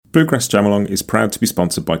Bluegrass Jamalong is proud to be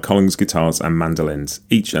sponsored by Collings Guitars and Mandolins,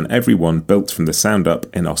 each and every one built from the sound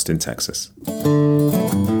up in Austin, Texas.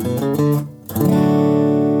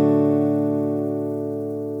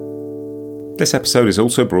 This episode is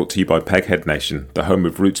also brought to you by Peghead Nation, the home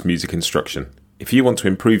of roots music instruction. If you want to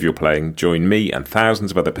improve your playing, join me and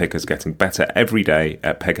thousands of other pickers getting better every day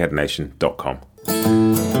at pegheadnation.com.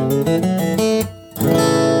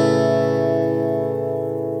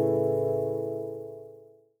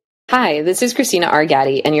 Hi, this is Christina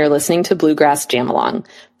Argatti, and you're listening to Bluegrass Jamalong,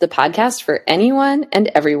 the podcast for anyone and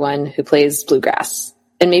everyone who plays bluegrass,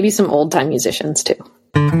 and maybe some old-time musicians, too.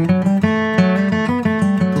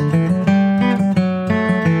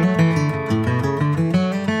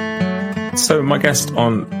 So my guest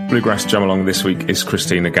on Bluegrass Jamalong this week is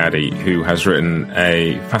Christina Gaddy, who has written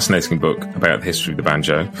a fascinating book about the history of the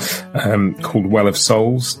banjo called Well of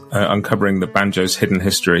Souls, uncovering the banjo's hidden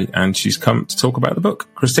history, and she's come to talk about the book.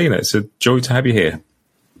 Christina, it's a joy to have you here.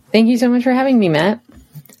 Thank you so much for having me, Matt.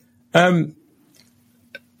 There's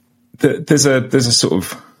a sort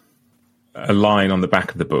of a line on the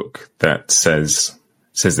back of the book that says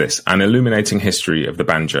this: an illuminating history of the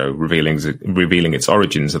banjo, revealing its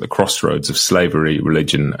origins at the crossroads of slavery,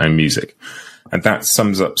 religion, and music. And that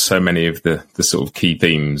sums up so many of the sort of key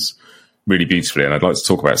themes really beautifully. And I'd like to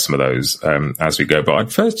talk about some of those as we go. But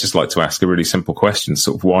I'd first just like to ask a really simple question,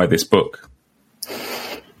 sort of why this book?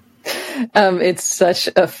 It's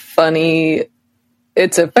a funny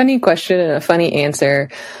question and a funny answer.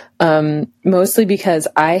 Mostly because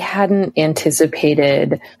I hadn't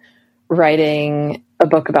anticipated writing a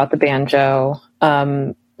book about the banjo.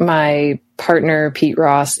 My partner, Pete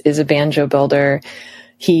Ross, is a banjo builder.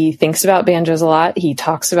 He thinks about banjos a lot. He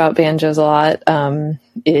talks about banjos a lot.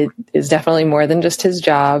 It is definitely more than just his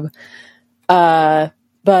job. But,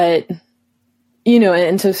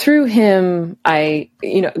 and so through him, I,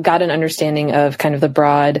 got an understanding of kind of the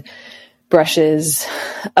broad brushes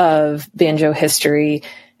of banjo history,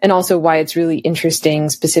 and also why it's really interesting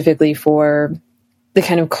specifically for the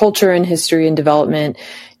kind of culture and history and development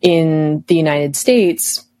in the United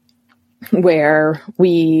States, where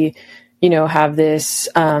we, have this,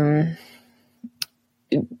 a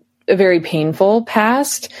very painful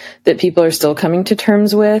past that people are still coming to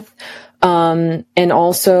terms with. And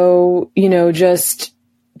also, just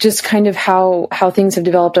kind of how things have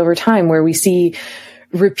developed over time, where we see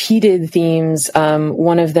repeated themes,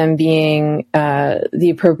 one of them being the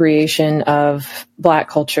appropriation of Black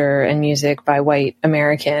culture and music by white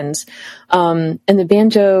Americans. And the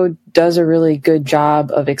banjo does a really good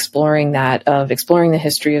job of exploring that, of exploring the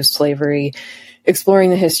history of slavery, exploring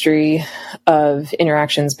the history of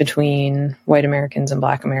interactions between white Americans and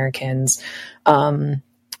Black Americans. And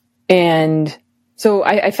so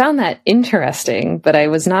I found that interesting, but I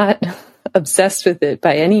was not obsessed with it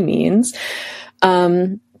by any means.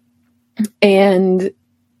 And Pete and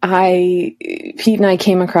I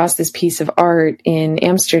came across this piece of art in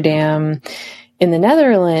Amsterdam in the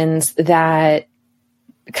Netherlands that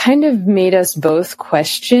kind of made us both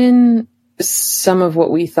question some of what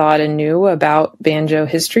we thought and knew about banjo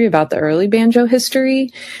history, about the early banjo history.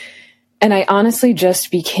 And I honestly just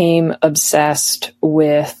became obsessed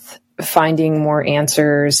with finding more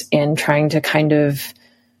answers and trying to kind of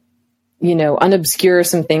unobscure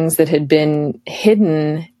some things that had been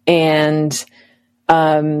hidden. And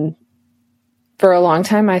for a long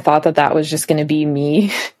time, I thought that was just going to be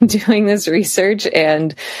me doing this research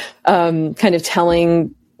and kind of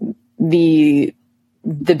telling the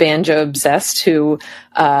banjo obsessed who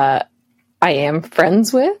I am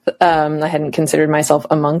friends with. I hadn't considered myself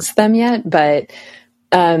amongst them yet, but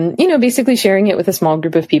basically sharing it with a small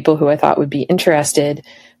group of people who I thought would be interested.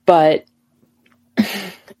 But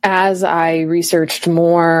as I researched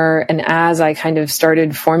more and as I kind of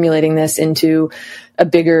started formulating this into a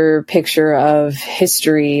bigger picture of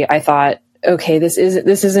history, I thought, okay, this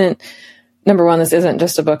isn't number one, this isn't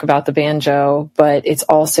just a book about the banjo, but it's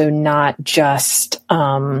also not just,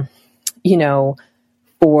 for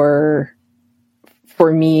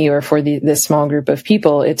me or for this small group of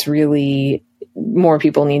people. It's really more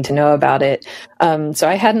people need to know about it. So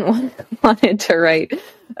I hadn't wanted to write.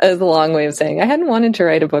 Is a long way of saying I hadn't wanted to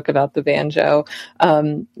write a book about the banjo,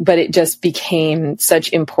 but it just became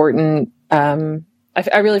such important. I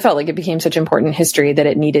really felt like it became such important history that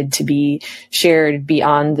it needed to be shared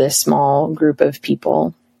beyond this small group of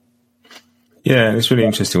people. Yeah, it's really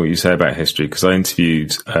interesting what you say about history, because I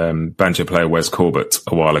interviewed banjo player Wes Corbett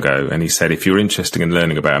a while ago, and he said, if you're interested in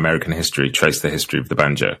learning about American history, trace the history of the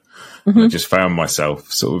banjo. Mm-hmm. I just found myself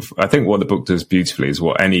I think what the book does beautifully is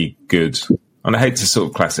what any good and I hate to sort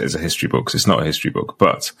of class it as a history book, because it's not a history book,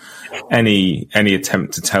 but any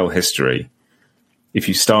attempt to tell history, if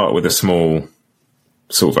you start with a small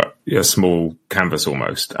canvas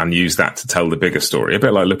almost, and use that to tell the bigger story, a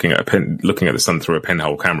bit like looking at the sun through a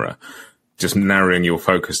pinhole camera, just narrowing your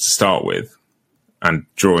focus to start with and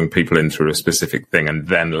drawing people in through a specific thing, and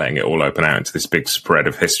then letting it all open out into this big spread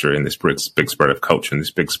of history and this big spread of culture and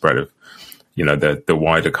this big spread of, the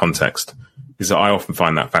wider context, is that I often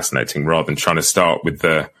find that fascinating, rather than trying to start with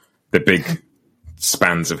the big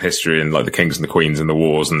spans of history and like the kings and the queens and the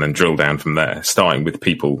wars, and then drill down from there. Starting with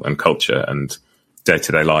people and culture and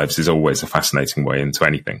day-to-day lives is always a fascinating way into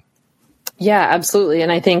anything. Yeah, absolutely.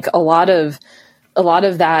 And I think a lot of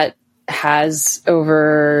that has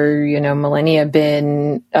over, millennia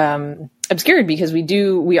been obscured, because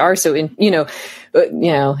we are so in,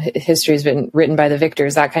 history has been written by the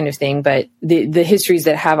victors, that kind of thing. But the histories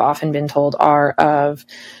that have often been told are of,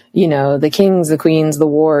 the kings, the queens, the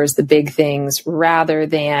wars, the big things, rather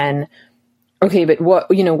than, okay, but what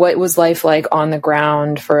was life like on the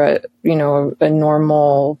ground for a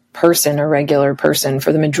normal person, a regular person,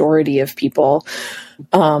 for the majority of people.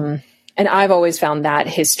 And I've always found that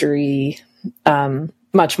history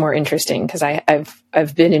much more interesting, because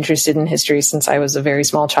I've been interested in history since I was a very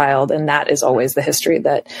small child, and that is always the history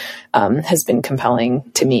that has been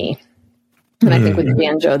compelling to me. And I think with the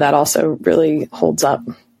banjo, that also really holds up.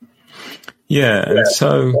 Yeah, and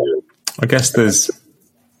so I guess there's,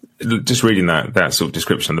 just reading that sort of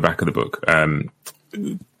description on the back of the book,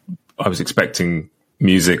 I was expecting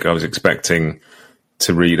music, I was expecting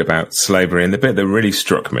to read about slavery, and the bit that really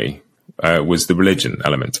struck me was the religion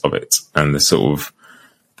element of it, and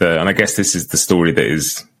and I guess this is the story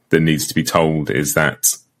that needs to be told, is that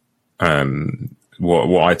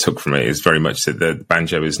what I took from it is very much that the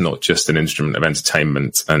banjo is not just an instrument of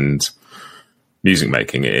entertainment and music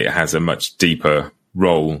making. It has a much deeper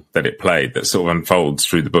role that it played that sort of unfolds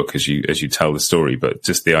through the book as you tell the story. But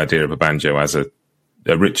just the idea of a banjo as a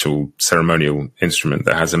ritual, ceremonial instrument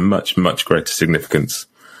that has a much, much greater significance,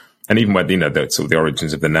 and even when the sort of the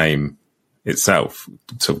origins of the name itself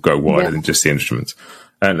sort of go wider than just the instrument.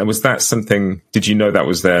 And was that something? Did you know that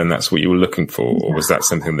was there, and that's what you were looking for, or was that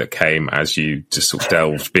something that came as you just sort of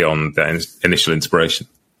delved beyond the initial inspiration?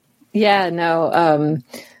 Yeah, no.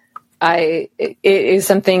 It is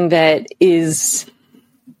something that is.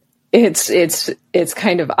 It's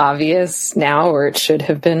kind of obvious now, or it should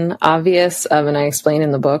have been obvious. And I explain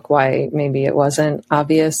in the book why maybe it wasn't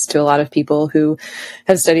obvious to a lot of people who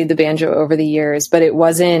have studied the banjo over the years, but it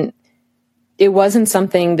wasn't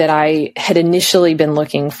something that I had initially been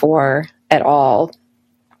looking for at all.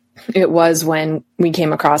 It was when we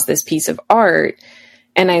came across this piece of art,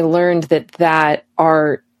 and I learned that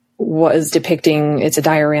art was depicting, it's a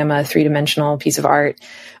diorama, a 3-dimensional piece of art,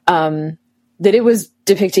 that it was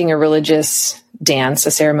depicting a religious dance,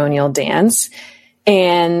 a ceremonial dance.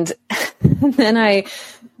 And then I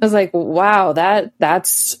was like, wow,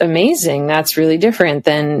 that's amazing. That's really different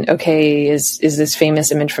than, okay, is this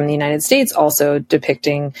famous image from the United States also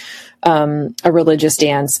depicting a religious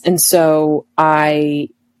dance? And so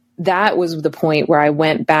that was the point where I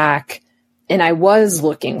went back, and I was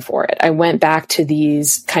looking for it. I went back to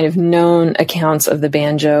these kind of known accounts of the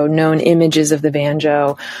banjo, known images of the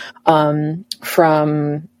banjo,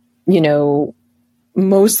 from,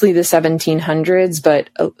 mostly the 1700s, but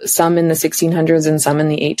some in the 1600s and some in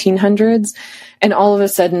the 1800s. And all of a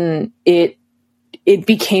sudden it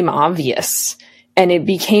became obvious, and it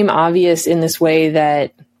became obvious in this way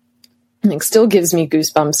that still gives me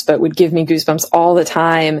goosebumps, but would give me goosebumps all the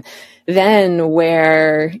time. Then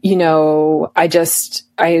where, one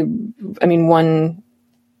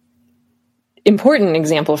important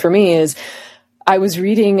example for me is I was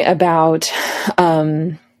reading about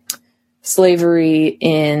slavery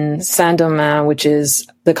in Saint-Domingue, which is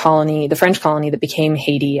the French colony that became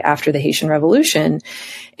Haiti after the Haitian Revolution.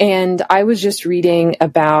 And I was just reading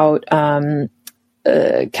about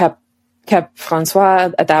Cap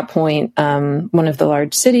Francois at that point, one of the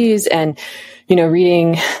large cities, and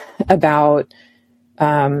reading about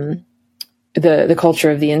the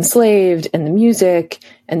culture of the enslaved and the music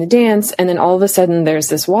and the dance, and then all of a sudden there's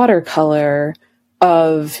this watercolor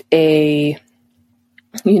of it's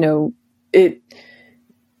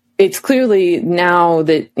clearly now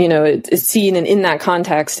that it's seen, and in that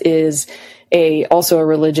context is also a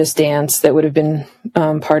religious dance that would have been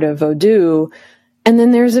part of Vodou. And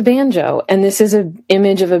then there's a banjo, and this is an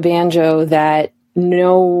image of a banjo that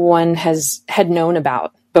no one had known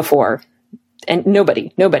about before, and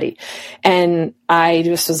nobody. And I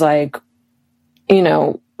just was like,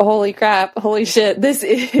 holy crap, holy shit, this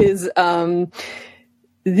is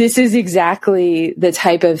this is exactly the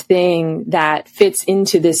type of thing that fits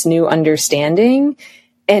into this new understanding.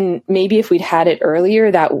 And maybe if we'd had it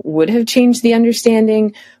earlier, that would have changed the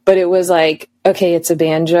understanding. But it was like, okay, it's a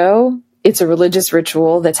banjo. It's a religious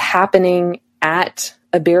ritual that's happening at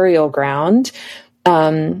a burial ground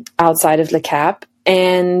outside of Le Cap.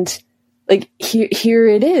 And like, here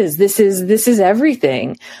it is. This is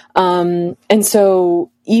everything. And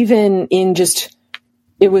so even in just,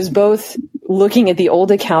 it was both looking at the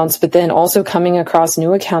old accounts, but then also coming across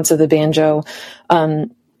new accounts of the banjo,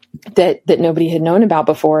 that nobody had known about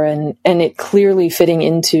before. And it clearly fitting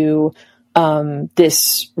into,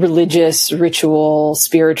 this religious ritual,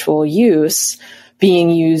 spiritual use,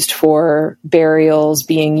 being used for burials,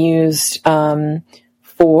 being used,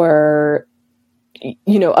 for,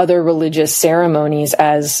 other religious ceremonies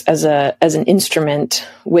as an instrument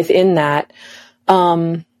within that.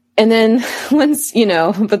 And then once,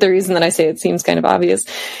 but the reason that I say it seems kind of obvious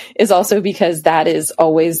is also because that is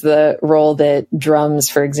always the role that drums,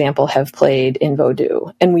 for example, have played in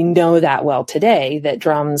Vodou. And we know that well today, that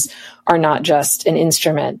drums are not just an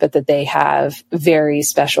instrument, but that they have very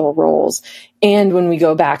special roles. And when we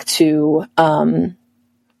go back to,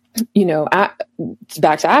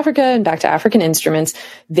 back to Africa and back to African instruments,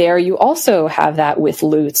 there you also have that with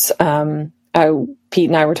lutes. Pete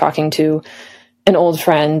and I were talking to an old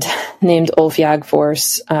friend named Ulf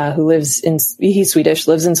Jagfors, he's Swedish,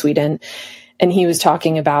 lives in Sweden. And he was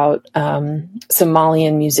talking about,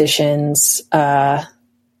 Somalian musicians,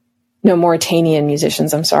 Mauritanian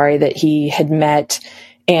musicians, I'm sorry, that he had met.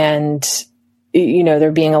 And,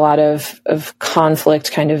 there being a lot of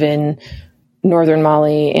conflict kind of in northern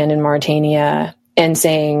Mali and in Mauritania, and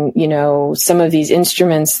saying, some of these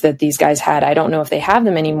instruments that these guys had, I don't know if they have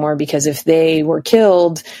them anymore, because if they were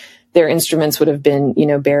killed, their instruments would have been,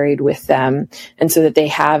 buried with them. And so that they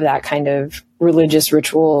have that kind of religious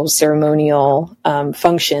ritual, ceremonial,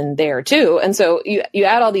 function there too. And so you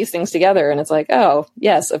add all these things together and it's like, oh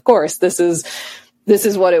yes, of course, this is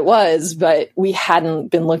what it was, but we hadn't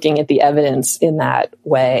been looking at the evidence in that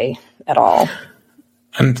way at all.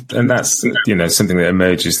 And that's, something that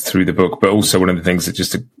emerges through the book, but also one of the things that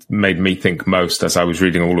just made me think most as I was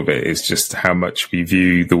reading all of it is just how much we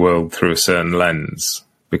view the world through a certain lens,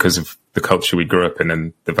 because of the culture we grew up in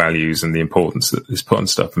and the values and the importance that is put on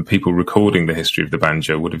stuff. And people recording the history of the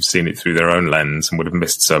banjo would have seen it through their own lens and would have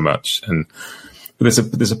missed so much. And there's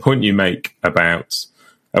a point you make about,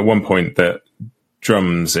 at one point, that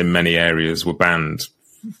drums in many areas were banned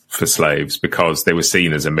for slaves because they were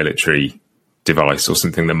seen as a military device or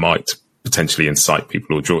something that might potentially incite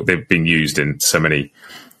people or draw. They've been used in so many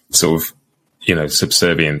sort of,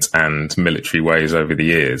 subservient and military ways over the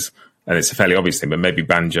years. And it's a fairly obvious thing, but maybe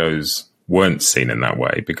banjos weren't seen in that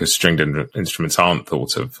way because stringed instruments aren't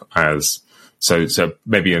thought of as, so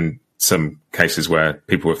maybe in some cases where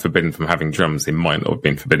people were forbidden from having drums, they might not have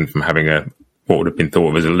been forbidden from having what would have been thought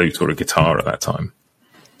of as a lute or a guitar at that time.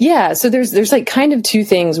 Yeah. So there's like kind of two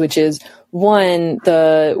things, which is one,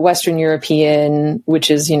 the Western European, which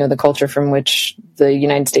is, the culture from which the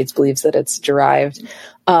United States believes that it's derived.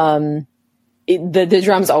 The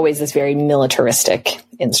drum's always this very militaristic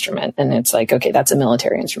instrument. And it's like, okay, that's a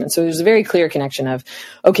military instrument. So there's a very clear connection of,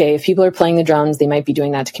 okay, if people are playing the drums, they might be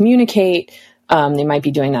doing that to communicate. They might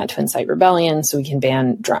be doing that to incite rebellion. So we can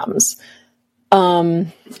ban drums.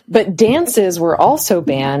 But dances were also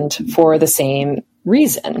banned for the same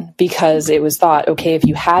reason, because it was thought, okay, if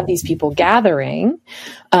you have these people gathering,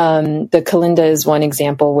 the kalinda is one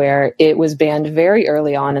example where it was banned very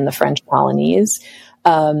early on in the French colonies.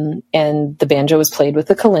 And the banjo was played with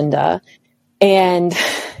the kalinda, and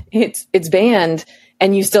it's banned,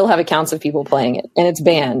 and you still have accounts of people playing it, and it's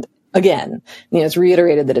banned again. It's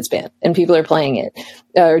reiterated that it's banned, and people are playing it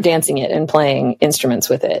or dancing it and playing instruments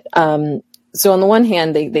with it. So on the one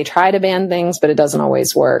hand, they try to ban things, but it doesn't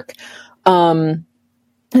always work.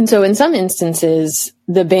 And so in some instances,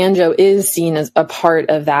 the banjo is seen as a part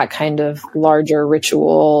of that kind of larger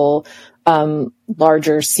ritual,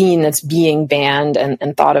 larger scene that's being banned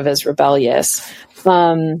and thought of as rebellious.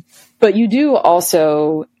 But you do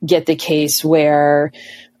also get the case where,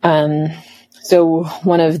 so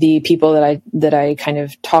one of the people that I kind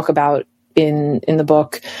of talk about in the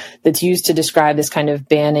book that's used to describe this kind of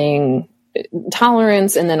banning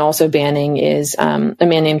tolerance and then also banning is a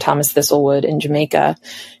man named Thomas Thistlewood in Jamaica.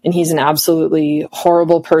 And he's an absolutely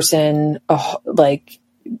horrible person. Like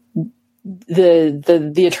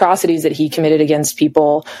the atrocities that he committed against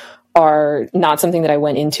people are not something that I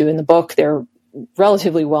went into in the book. They're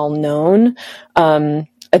relatively well known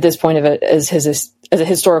at this point as a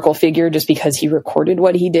historical figure, just because he recorded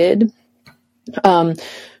what he did.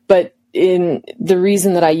 But in the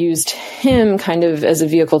reason that I used him kind of as a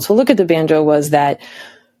vehicle to look at the banjo was that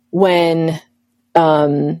when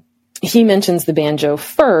he mentions the banjo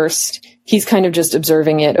first, he's kind of just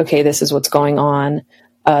observing it. Okay, this is what's going on.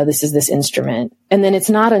 This is this instrument. And then it's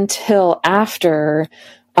not until after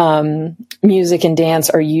music and dance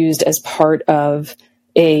are used as part of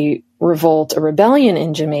a revolt, a rebellion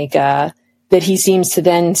in Jamaica, that he seems to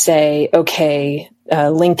then say, okay,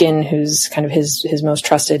 Lincoln, who's kind of his most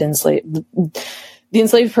trusted the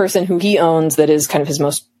enslaved person who he owns, that is kind of his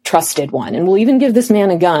most trusted one, and will even give this man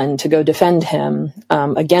a gun to go defend him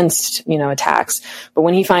against, attacks. But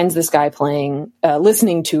when he finds this guy playing,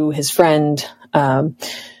 listening to his friend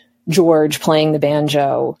George playing the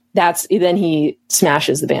banjo, then he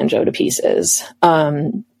smashes the banjo to pieces.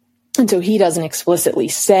 And so he doesn't explicitly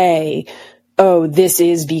say, oh, this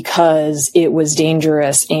is because it was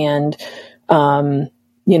dangerous and, I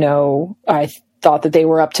thought that they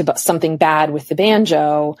were up to something bad with the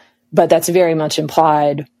banjo, but that's very much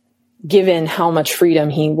implied given how much freedom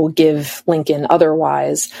he will give Lincoln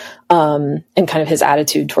otherwise, and kind of his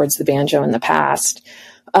attitude towards the banjo in the past.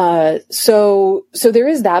 So there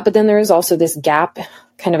is that, but then there is also this gap,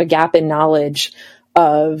 kind of a gap in knowledge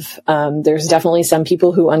of, there's definitely some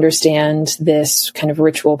people who understand this kind of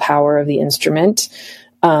ritual power of the instrument.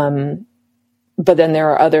 But then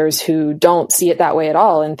there are others who don't see it that way at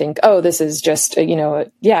all and think, oh, this is just,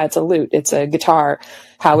 it's a lute, it's a guitar.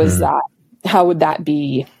 How is that? How would that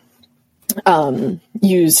be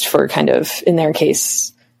used for kind of, in their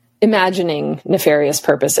case, imagining nefarious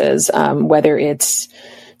purposes, whether it's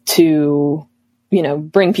to,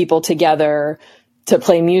 bring people together to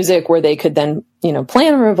play music where they could then,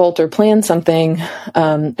 plan a revolt or plan something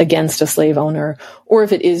against a slave owner, or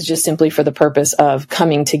if it is just simply for the purpose of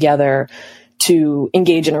coming together to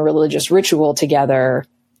engage in a religious ritual together,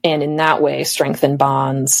 and in that way strengthen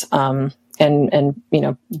bonds, and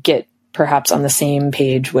get perhaps on the same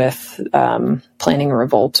page with planning a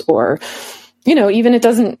revolt, or even it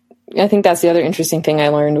doesn't. I think that's the other interesting thing I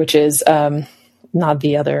learned, which is not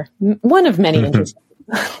the other, one of many interesting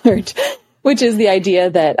things I learned, which is the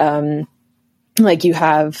idea that you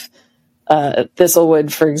have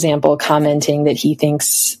Thistlewood, for example, commenting that he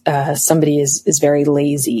thinks somebody is very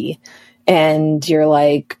lazy. And you're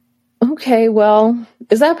like, okay, well,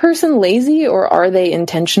 is that person lazy, or are they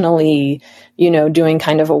intentionally, doing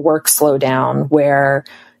kind of a work slowdown where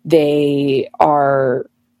they are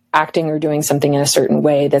acting or doing something in a certain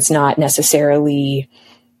way that's not necessarily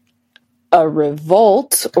a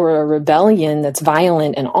revolt or a rebellion that's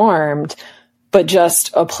violent and armed, but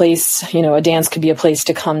just a place, a dance could be a place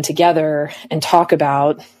to come together and talk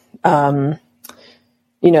about, for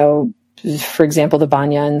example, the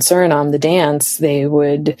Banya in Suriname, the dance, they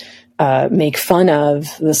would make fun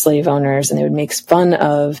of the slave owners, and they would make fun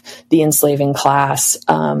of the enslaving class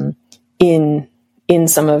in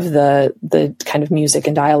some of the kind of music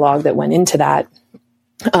and dialogue that went into that,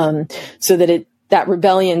 so that that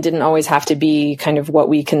rebellion didn't always have to be kind of what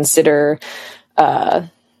we consider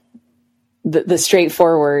the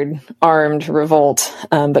straightforward armed revolt,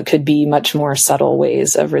 but could be much more subtle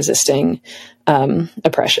ways of resisting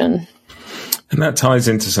oppression. And that ties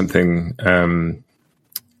into something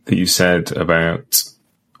that you said about,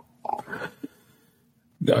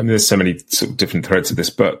 there's so many sort of different threads of this,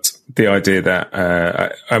 but the idea that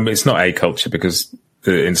it's not a culture, because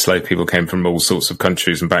the enslaved people came from all sorts of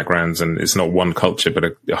countries and backgrounds, and it's not one culture, but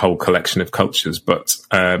a whole collection of cultures. But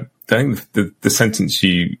I think the sentence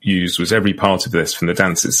you used was, every part of this, from the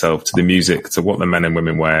dance itself to the music to what the men and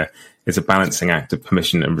women wear, is a balancing act of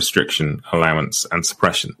permission and restriction, allowance and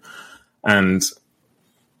suppression. And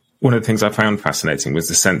one of the things I found fascinating was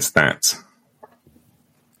the sense that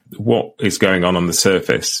what is going on the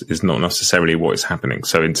surface is not necessarily what is happening.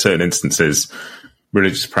 So in certain instances,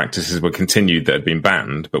 religious practices were continued that had been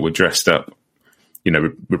banned, but were dressed up,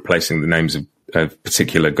 replacing the names of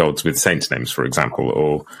particular gods with saints' names, for example,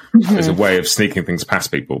 or as a way of sneaking things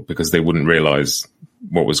past people because they wouldn't realize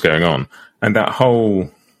what was going on. And that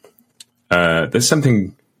whole, there's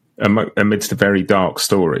something amidst a very dark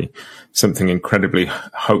story, something incredibly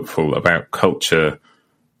hopeful about culture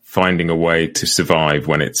finding a way to survive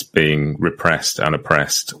when it's being repressed and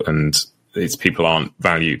oppressed, and its people aren't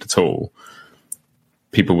valued at all.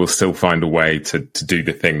 People will still find a way to do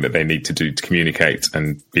the thing that they need to do to communicate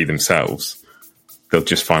and be themselves. They'll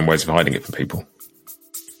just find ways of hiding it from people.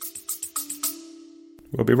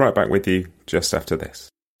 We'll be right back with you just after this.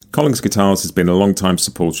 Collings Guitars has been a long-time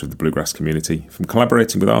supporter of the bluegrass community, from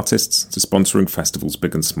collaborating with artists to sponsoring festivals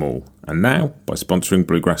big and small, and now by sponsoring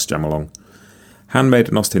Bluegrass Jam Along. Handmade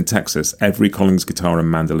in Austin, Texas, every Collings guitar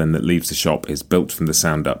and mandolin that leaves the shop is built from the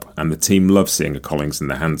sound up, and the team loves seeing a Collings in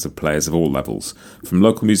the hands of players of all levels, from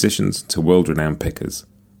local musicians to world-renowned pickers.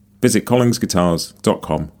 Visit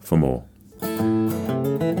collingsguitars.com for more.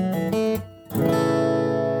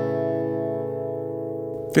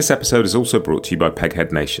 This episode is also brought to you by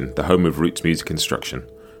Peghead Nation, the home of roots music instruction.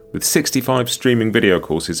 With 65 streaming video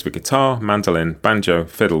courses for guitar, mandolin, banjo,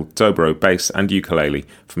 fiddle, dobro, bass and ukulele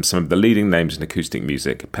from some of the leading names in acoustic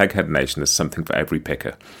music, Peghead Nation has something for every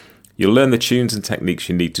picker. You'll learn the tunes and techniques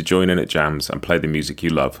you need to join in at jams and play the music you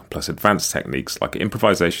love, plus advanced techniques like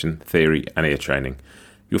improvisation, theory and ear training.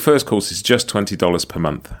 Your first course is just $20 per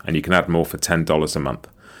month, and you can add more for $10 a month.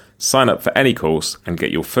 Sign up for any course and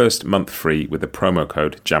get your first month free with the promo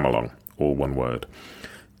code JAMALONG, all one word.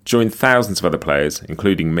 Join thousands of other players,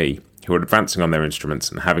 including me, who are advancing on their instruments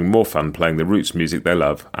and having more fun playing the roots music they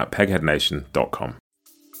love at pegheadnation.com.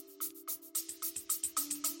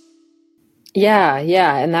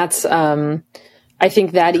 Yeah. And that's, I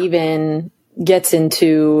think that even gets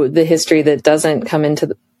into the history that doesn't come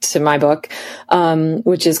into my book,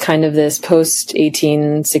 which is kind of this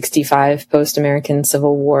post-1865, post-American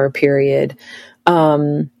Civil War period,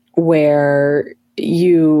 where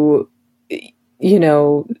you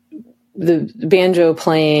know, the banjo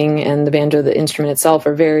playing and the banjo, the instrument itself,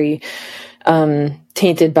 are very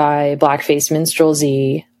tainted by blackface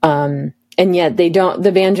minstrelsy. And yet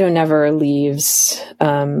the banjo never leaves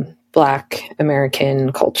Black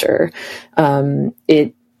American culture.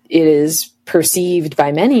 It is perceived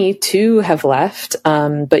by many to have left,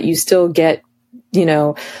 but you still get,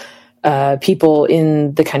 people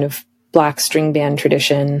in the kind of Black string band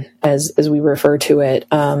tradition, as we refer to it,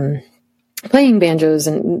 playing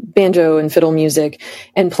banjo and fiddle music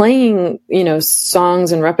and playing,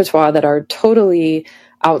 songs and repertoire that are totally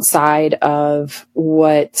outside of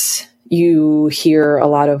what you hear a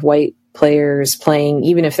lot of white players playing,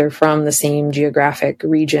 even if they're from the same geographic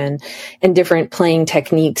region, and different playing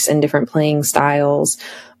techniques and different playing styles.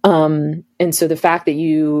 And so the fact that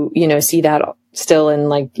you see that still in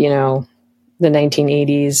the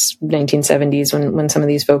 1980s, 1970s, when some of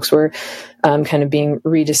these folks were kind of being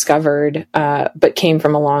rediscovered, but came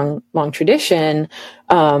from a long tradition,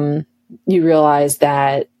 you realize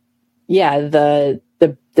that,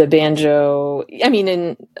 the banjo,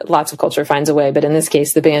 in lots of culture finds a way, but in this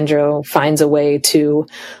case, the banjo finds a way to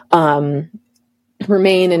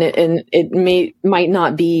remain, and it might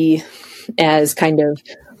not be as kind of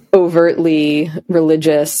overtly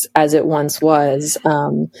religious as it once was,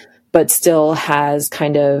 but still has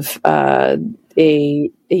kind of a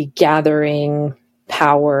gathering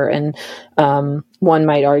power, and one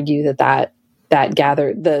might argue that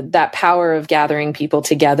power of gathering people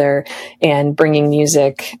together and bringing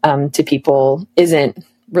music to people isn't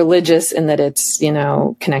religious in that it's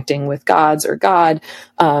connecting with gods or God,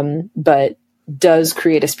 but does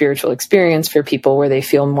create a spiritual experience for people where they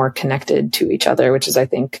feel more connected to each other, which is, I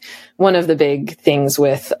think, one of the big things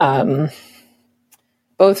with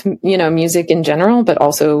both, music in general, but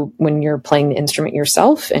also when you're playing the instrument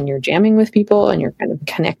yourself and you're jamming with people and you're kind of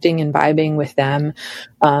connecting and vibing with them.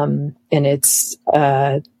 And it's,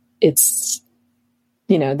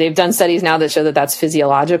 they've done studies now that show that that's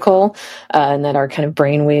physiological, and that our kind of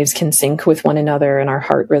brain waves can sync with one another and our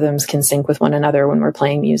heart rhythms can sync with one another when we're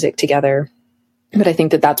playing music together. But I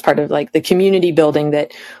think that that's part of the community building,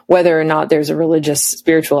 that whether or not there's a religious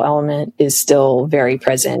spiritual element is still very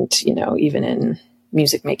present, even in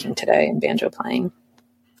music making today and banjo playing.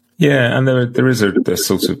 Yeah, and there is a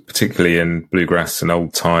sort of, particularly in bluegrass and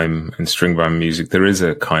old time and string band music, there is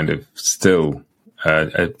a kind of still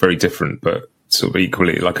a very different but sort of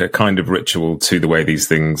equally like a kind of ritual to the way these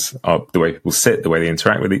things are, the way people sit, the way they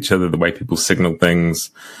interact with each other, the way people signal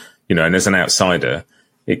things, and as an outsider,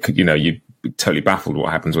 it could, you'd be totally baffled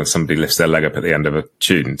what happens when somebody lifts their leg up at the end of a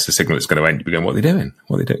tune to signal it's going to end. You'd be going, what are they doing?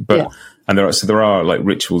 But yeah. And there are like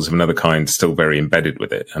rituals of another kind still very embedded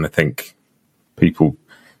with it. And I think people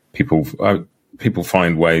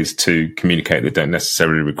find ways to communicate that don't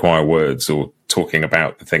necessarily require words or talking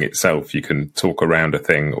about the thing itself. You can talk around a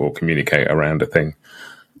thing or communicate around a thing.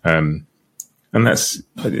 And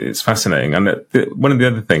it's fascinating. And one of the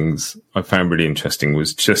other things I found really interesting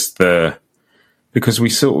was just because we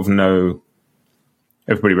sort of know,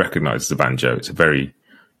 everybody recognizes the banjo. It's a very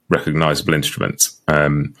recognizable instrument.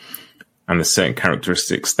 And there's certain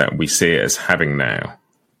characteristics that we see it as having now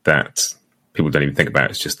that people don't even think about.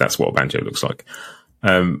 It's just that's what a banjo looks like.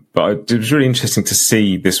 But it was really interesting to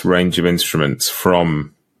see this range of instruments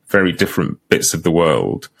from very different bits of the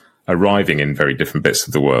world arriving in very different bits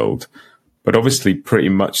of the world but obviously pretty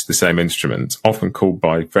much the same instrument, often called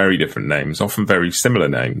by very different names, often very similar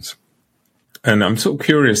names. And I'm sort of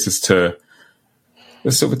curious as to,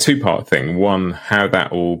 it's sort of a two-part thing. One, how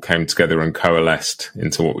that all came together and coalesced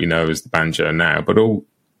into what we know as the banjo now, but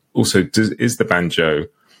also, is the banjo,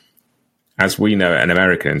 as we know it, an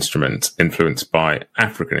American instrument influenced by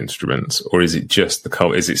African instruments, or is it just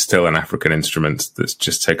is it still an African instrument that's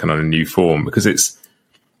just taken on a new form? Because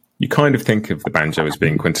you kind of think of the banjo as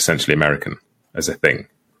being quintessentially American as a thing,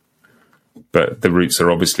 but the roots are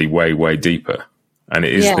obviously way, way deeper. And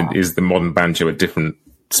it is, is the modern banjo a different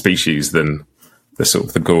species than the sort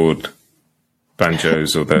of the gourd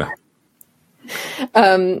banjos or the...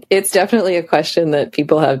 It's definitely a question that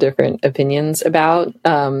people have different opinions about.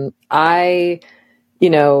 My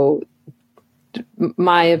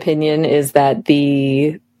opinion is that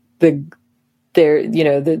that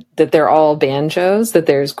they're all banjos, that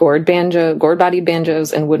there's gourd-bodied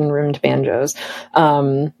banjos and wooden-rimmed banjos.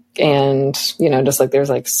 And, just like there's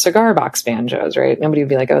like cigar box banjos, right? Nobody would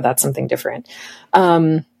be like, oh, that's something different.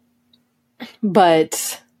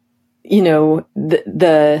 But,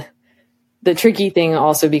 the tricky thing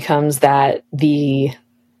also becomes that the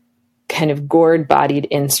kind of gourd-bodied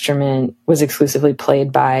instrument was exclusively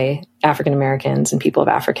played by African Americans and people of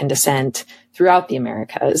African descent throughout the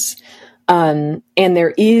Americas. And there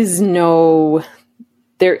is no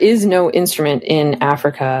instrument in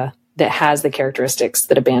Africa that has the characteristics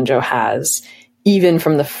that a banjo has, even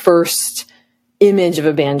from the first image of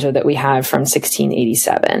a banjo that we have from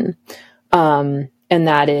 1687. And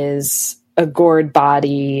that is a gourd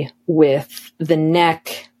body with the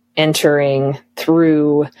neck entering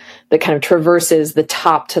through that kind of traverses the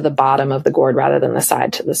top to the bottom of the gourd rather than the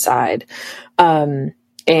side to the side.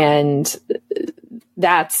 And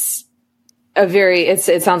that's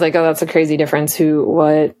it sounds like, oh, that's a crazy difference.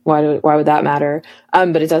 Why would that matter?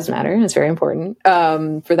 But it does matter. And it's very important,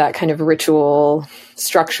 for that kind of ritual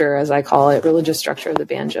structure, as I call it, religious structure of the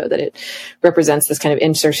banjo, that it represents this kind of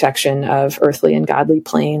intersection of earthly and godly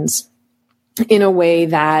planes in a way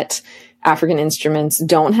that African instruments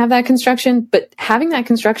don't have that construction. But having that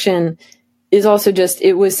construction is also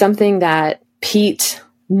it was something that Pete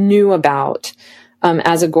knew about,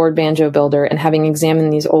 as a gourd banjo builder, and having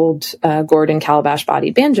examined these old gourd and calabash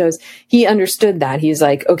bodied banjos, he understood that. He's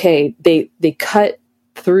like, okay, they cut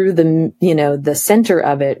through the center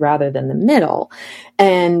of it rather than the middle.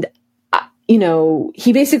 And,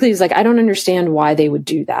 he basically is like, I don't understand why they would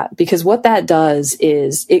do that, because what that does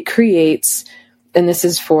is it creates, and this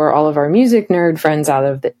is for all of our music nerd friends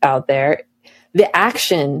out there, the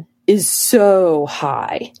action is so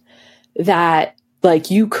high that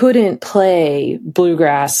like you couldn't play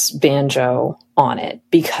bluegrass banjo on it,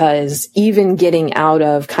 because even getting out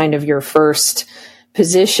of kind of your first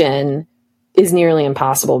position is nearly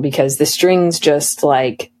impossible, because the strings just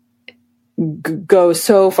like go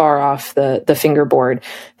so far off the fingerboard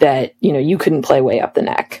that, you couldn't play way up the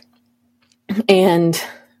neck. And,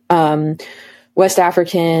 West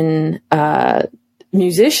African,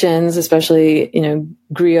 musicians, especially,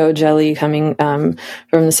 griot jelly coming, from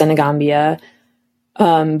the Senegambia,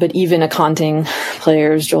 but even Akanting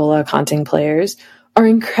players, Jola Akanting players, are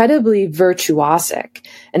incredibly virtuosic,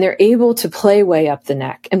 and they're able to play way up the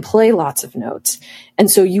neck and play lots of notes. And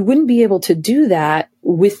so you wouldn't be able to do that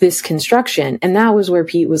with this construction. And that was where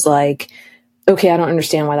Pete was like, okay, I don't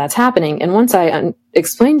understand why that's happening. And once I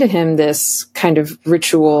explained to him this kind of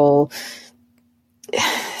ritual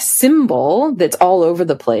symbol that's all over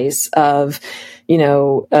the place of,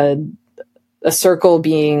 a circle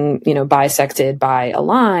being, bisected by a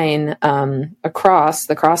line, across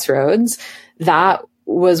the crossroads, that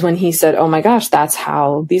was when he said, oh my gosh, that's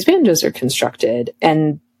how these banjos are constructed.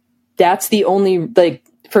 And that's the only,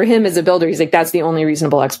 for him as a builder, he's like, that's the only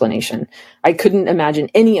reasonable explanation. I couldn't imagine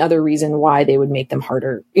any other reason why they would make them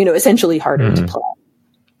harder, essentially harder to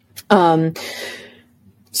play.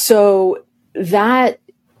 So that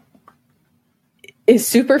is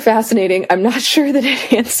super fascinating. I'm not sure that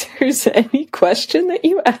it answers any question that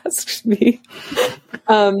you asked me.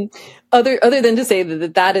 Other than to say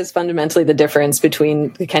that is fundamentally the difference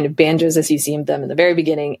between the kind of banjos as you see them in the very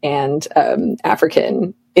beginning and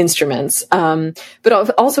African instruments.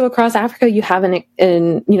 But also across Africa, you have a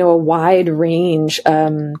wide range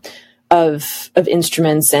of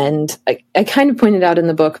instruments, and I kind of pointed out in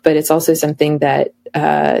the book, but it's also something that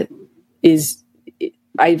I've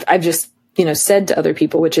just said to other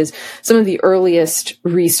people, which is some of the earliest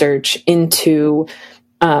research into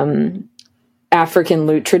African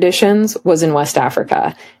lute traditions was in West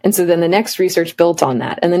Africa. And so then the next research built on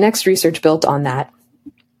that, and the next research built on that.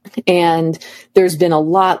 And there's been a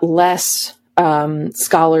lot less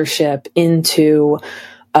scholarship into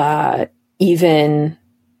even,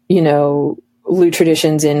 lute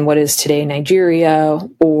traditions in what is today Nigeria,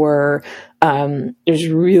 or there's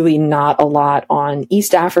really not a lot on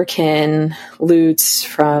East African lutes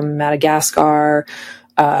from Madagascar.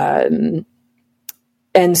 And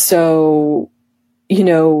so,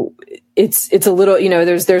 it's a little,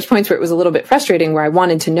 there's points where it was a little bit frustrating where I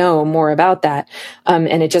wanted to know more about that.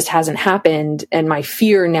 And it just hasn't happened. And my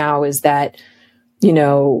fear now is that,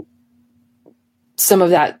 some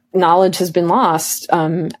of that knowledge has been lost,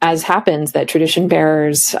 as happens, that tradition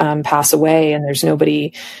bearers pass away and there's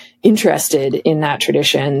nobody interested in that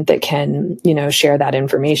tradition that can, share that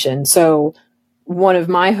information. So one of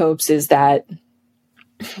my hopes is that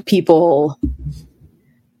people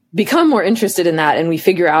become more interested in that and we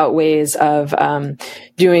figure out ways of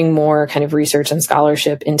doing more kind of research and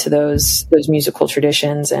scholarship into those musical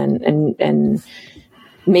traditions and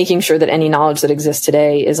making sure that any knowledge that exists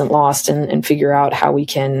today isn't lost, and figure out how we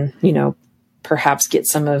can, perhaps get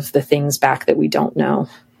some of the things back that we don't know.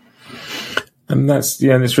 And that's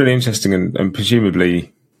really interesting. And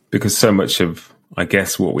presumably, because so much of, I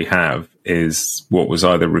guess, what we have is what was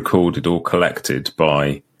either recorded or collected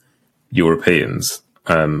by Europeans,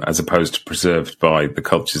 as opposed to preserved by the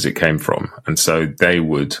cultures it came from. And so they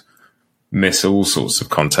would miss all sorts of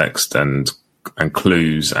context and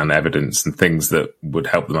clues and evidence and things that would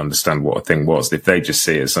help them understand what a thing was. If they just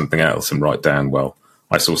see it as something else and write down, well,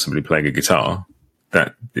 I saw somebody playing a guitar,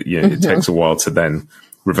 that it takes a while to then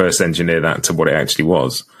reverse engineer that to what it actually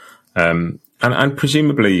was. And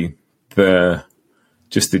presumably the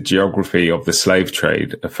geography of the slave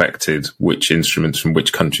trade affected which instruments from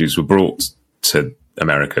which countries were brought to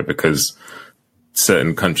America, because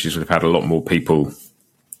certain countries would have had a lot more people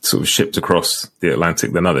sort of shipped across the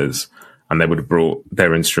Atlantic than others, and they would have brought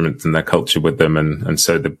their instruments and their culture with them. And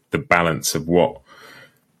so the balance of what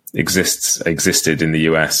existed in the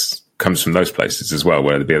US comes from those places as well,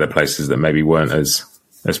 where there'd be other places that maybe weren't as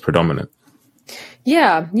predominant.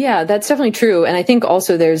 Yeah, that's definitely true. And I think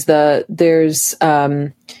also there's the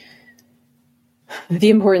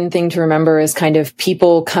important thing to remember is kind of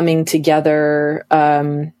people coming together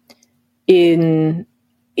in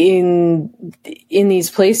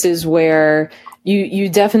these places where you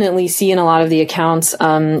definitely see in a lot of the accounts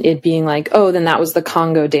it being like, oh, then that was the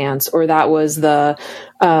Congo dance, or that was the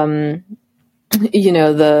the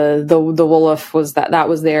Wolof was that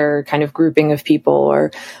was their kind of grouping of people,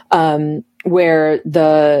 or where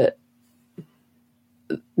the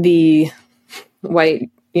white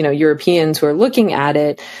Europeans who are looking at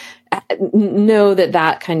it know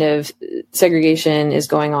that kind of segregation is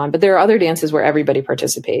going on. But there are other dances where everybody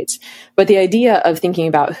participates. But the idea of thinking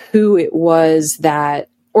about who it was that,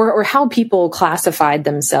 or how people classified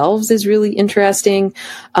themselves is really interesting.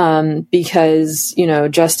 Because,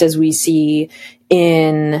 just as we see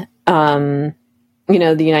in, the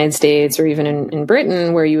United States, or even in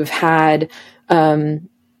Britain, where you've had,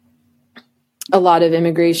 a lot of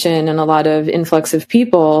immigration and a lot of influx of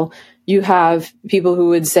people, you have people who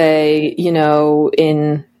would say,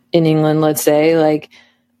 in England, let's say, like,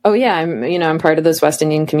 oh yeah, I'm part of this West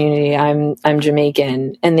Indian community. I'm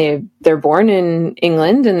Jamaican, and they're born in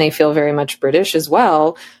England and they feel very much British as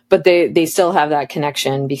well, but they still have that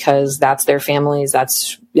connection because that's their families.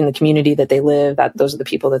 That's in the community that they live, those are the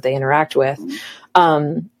people that they interact with.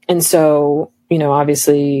 And so,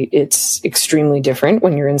 obviously it's extremely different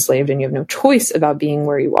when you're enslaved and you have no choice about being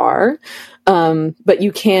where you are. But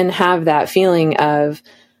you can have that feeling of,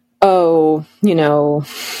 oh,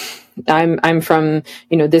 I'm from,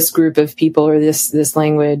 this group of people, or this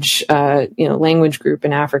language, language group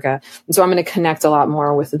in Africa. And so I'm going to connect a lot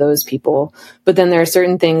more with those people. But then there are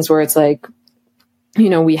certain things where it's like,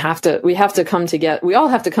 we have to come together. We all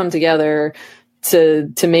have to come together to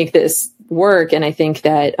make this work. And I think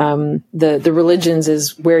that, the religions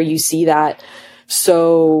is where you see that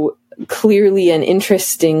so clearly and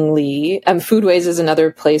interestingly. Foodways is another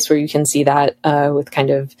place where you can see that, with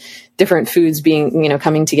kind of different foods being,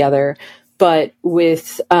 coming together. But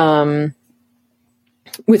with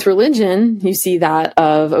religion, you see that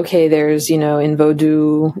of, okay, there's, in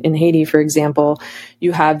Vodou in Haiti, for example,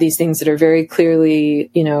 you have these things that are very clearly,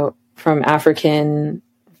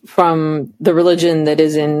 from the religion that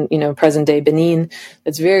is in, present day Benin,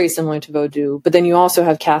 that's very similar to Vodou. But then you also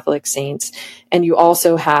have Catholic saints, and you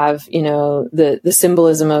also have, the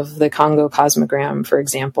symbolism of the Congo cosmogram, for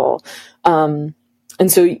example. And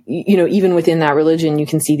so, even within that religion, you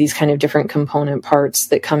can see these kind of different component parts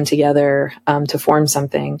that come together, to form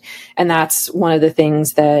something. And that's one of the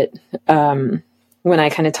things that, when I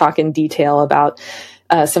kind of talk in detail about,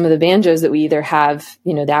 some of the banjos that we either have,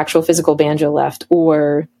 the actual physical banjo left,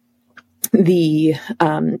 or the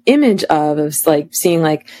image of like seeing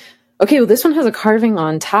like, okay, well, this one has a carving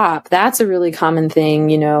on top. That's a really common thing,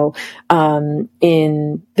 in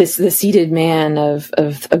the seated man of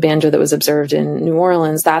a banjo that was observed in New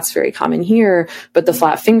Orleans. That's very common here. But the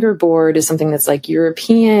flat fingerboard is something that's like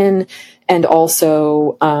European, and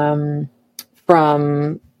also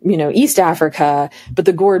from East Africa, but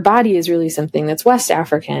the gourd body is really something that's West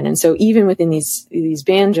African. And so even within these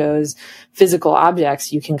banjos, physical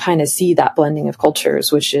objects, you can kind of see that blending of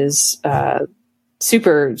cultures, which is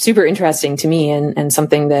super, super interesting to me, and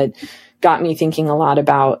something that got me thinking a lot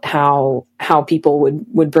about how people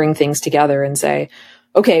would bring things together and say,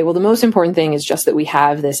 okay, well, the most important thing is just that we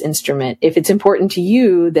have this instrument. If it's important to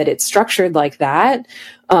you that it's structured like that,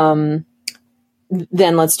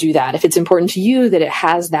 then let's do that. If it's important to you that it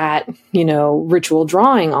has that, ritual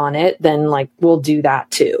drawing on it, then like, we'll do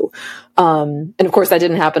that too. And of course that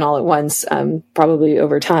didn't happen all at once, probably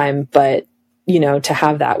over time, but,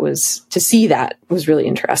 to see that was really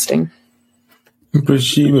interesting.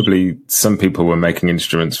 Presumably some people were making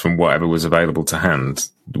instruments from whatever was available to hand.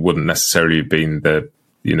 It wouldn't necessarily have been the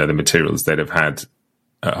materials they'd have had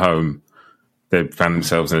at home. They found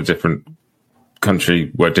themselves in a different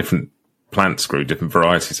country where different plants grew, different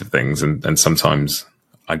varieties of things, and sometimes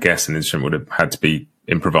I guess an instrument would have had to be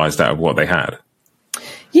improvised out of what they had.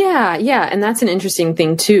 Yeah, and that's an interesting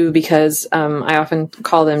thing too, because I often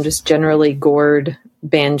call them just generally gourd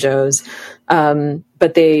banjos,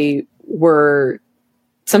 but they were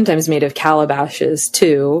sometimes made of calabashes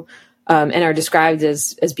too, and are described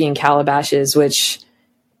as being calabashes, which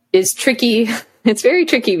is tricky. It's very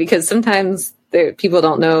tricky because sometimes people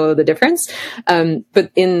don't know the difference. But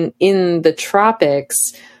in the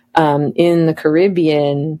tropics, in the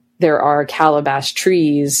Caribbean, there are calabash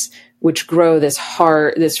trees which grow this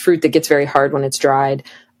fruit that gets very hard when it's dried.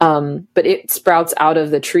 But it sprouts out of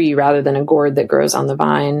the tree rather than a gourd that grows on the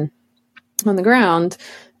vine on the ground.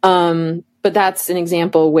 But that's an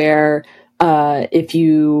example where, if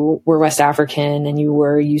you were West African and you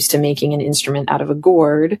were used to making an instrument out of a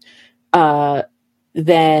gourd,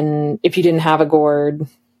 then if you didn't have a gourd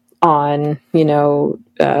on,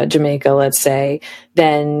 Jamaica, let's say,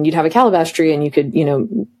 then you'd have a calabash tree and you could,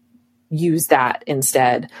 use that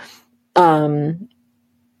instead. So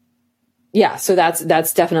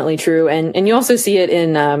that's definitely true. And you also see it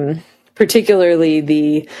in,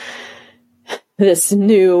 particularly this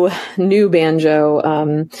new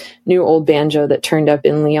banjo, new old banjo that turned up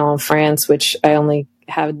in Lyon, France, which I only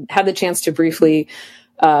had the chance to briefly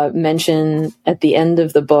mention at the end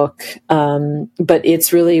of the book. But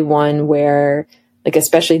it's really one where, like,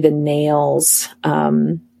 especially the nails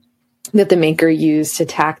that the maker used to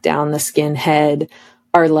tack down the skin head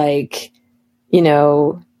are like,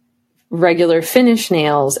 regular finish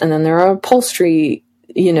nails. And then there are upholstery,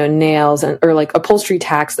 nails or like upholstery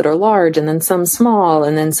tacks that are large, and then some small,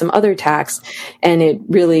 and then some other tacks. And it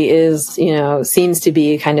really is, seems to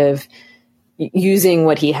be kind of using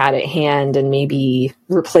what he had at hand and maybe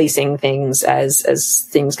replacing things as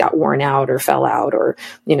things got worn out or fell out, or,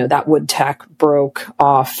 that wood tack broke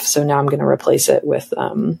off. So now I'm going to replace it with,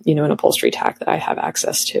 an upholstery tack that I have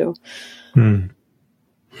access to.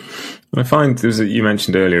 I find you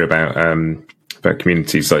mentioned earlier about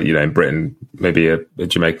communities like, in Britain, maybe a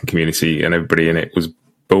Jamaican community, and everybody in it was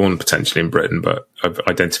born potentially in Britain, but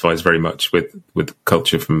identifies very much with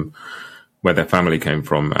culture from where their family came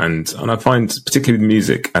from. And I find, particularly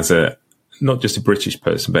music, as not just a British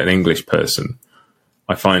person, but an English person,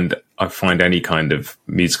 I find any kind of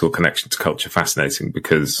musical connection to culture fascinating,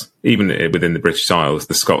 because even within the British Isles,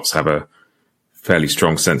 the Scots have a fairly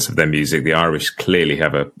strong sense of their music. The Irish clearly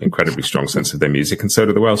have an incredibly strong sense of their music, and so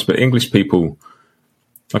do the Welsh. But English people,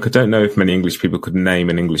 like, I don't know if many English people could name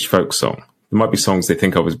an English folk song. There might be songs they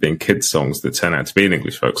think of as being kids' songs that turn out to be an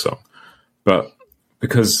English folk song. But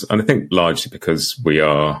and I think largely because we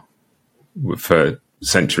are, for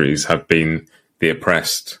centuries, have been the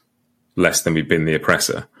oppressed less than we've been the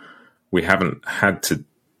oppressor, we haven't had to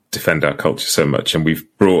defend our culture so much, and we've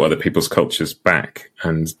brought other people's cultures back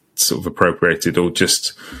and sort of appropriated or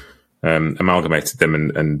just amalgamated them,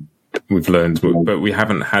 and we've learned, but we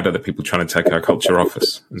haven't had other people trying to take our culture off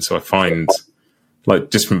us. And so I find, like,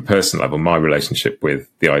 just from a personal level, my relationship with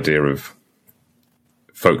the idea of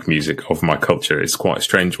folk music of my culture is quite a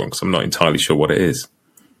strange one, because I'm not entirely sure what it is.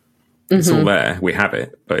 It's all there, we have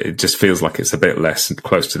it, but it just feels like it's a bit less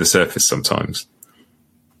close to the surface sometimes.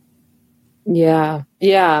 Yeah.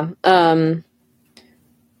 I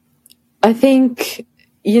think,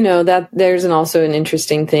 that there's also an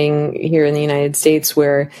interesting thing here in the United States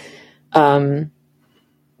where,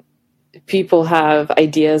 people have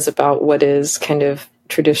ideas about what is kind of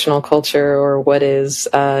traditional culture or what is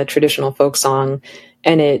traditional folk song,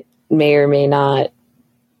 and it may or may not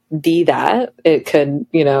be that. It could,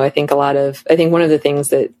 I think one of the things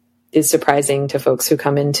that is surprising to folks who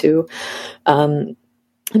come into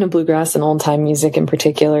bluegrass and old time music in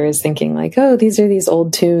particular is thinking like, oh, these are these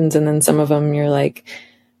old tunes. And then some of them you're like,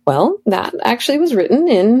 well, that actually was written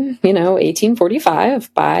in,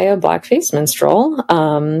 1845 by a black-faced minstrel.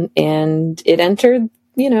 And it entered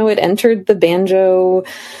the banjo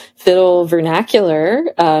fiddle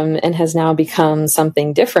vernacular, and has now become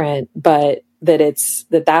something different, but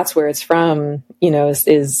that's where it's from,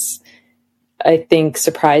 is I think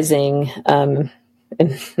surprising. And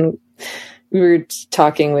we were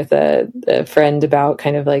talking with a friend about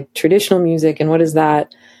kind of like traditional music and what does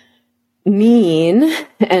that mean?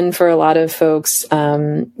 And for a lot of folks,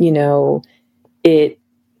 and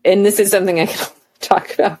this is something I can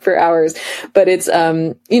talk about for hours, but it's,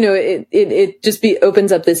 it just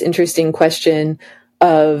opens up this interesting question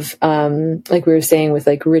of, like we were saying with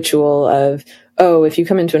like ritual of, oh, if you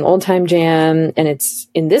come into an old time jam and it's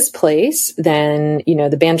in this place, then,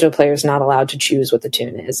 the banjo player is not allowed to choose what the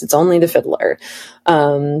tune is. It's only the fiddler.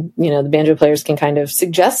 The banjo players can kind of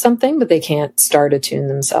suggest something, but they can't start a tune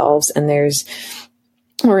themselves. And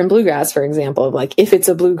or in bluegrass, for example, like if it's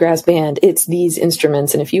a bluegrass band, it's these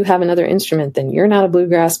instruments. And if you have another instrument, then you're not a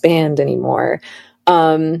bluegrass band anymore.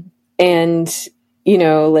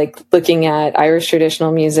 Like looking at Irish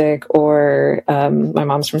traditional music or, my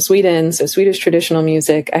mom's from Sweden. So Swedish traditional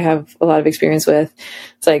music, I have a lot of experience with.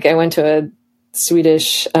 It's like I went to a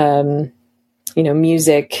Swedish,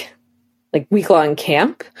 music, like week-long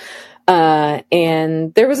camp.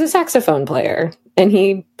 And there was a saxophone player and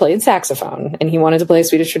he played saxophone and he wanted to play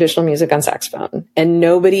Swedish traditional music on saxophone. And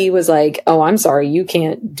nobody was like, oh, I'm sorry, you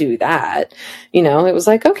can't do that. It was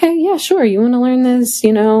like, okay, yeah, sure. You want to learn this,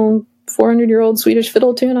 400-year-old Swedish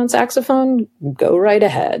fiddle tune on saxophone, go right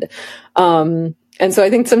ahead. And so I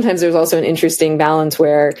think sometimes there's also an interesting balance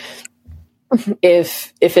where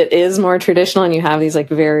if it is more traditional and you have these like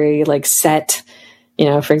very like set,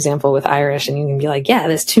 for example, with Irish, and you can be like, yeah,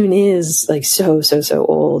 this tune is like so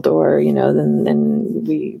old, or, then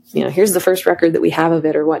we, here's the first record that we have of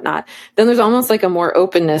it or whatnot. Then there's almost like a more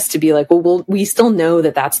openness to be like, well, we still know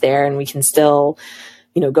that that's there and we can still,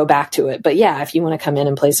 go back to it. But yeah, if you want to come in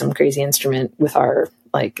and play some crazy instrument with our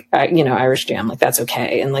like, Irish jam, like that's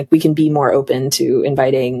okay. And like, we can be more open to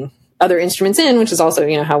inviting other instruments in, which is also,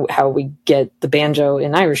 how we get the banjo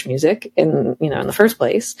in Irish music in the first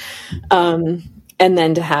place. And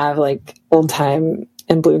then to have like old time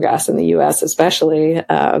and bluegrass in the US, especially,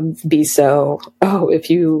 be so, oh, if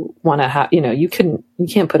you want to have, you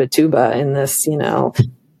can't put a tuba in this,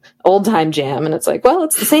 old time jam. And it's like, well,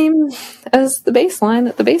 it's the same as the bass line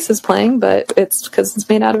that the bass is playing, but it's because it's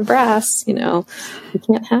made out of brass, you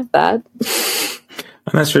can't have that.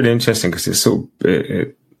 And that's really interesting because it's sort of,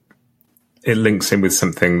 it links in with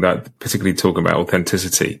something that particularly talking about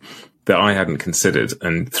authenticity that I hadn't considered,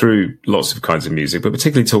 and through lots of kinds of music, but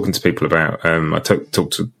particularly talking to people about, I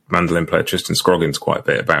talked to mandolin player Tristan Scroggins quite a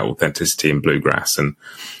bit about authenticity in bluegrass. And,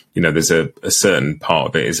 there's a certain part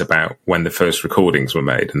of it is about when the first recordings were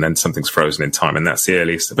made and then something's frozen in time. And that's the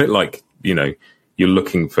earliest, a bit like, you're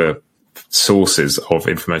looking for sources of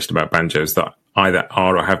information about banjos that either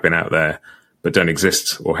are or have been out there, but don't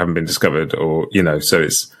exist or haven't been discovered, or, so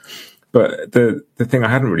it's, but the thing I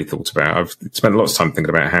hadn't really thought about, I've spent a lot of time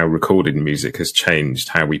thinking about how recorded music has changed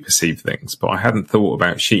how we perceive things, but I hadn't thought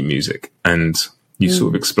about sheet music. And you sort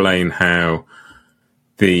of explain how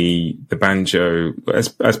the banjo, as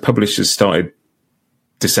publishers started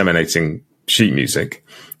disseminating sheet music,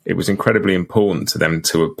 it was incredibly important to them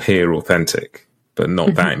to appear authentic, but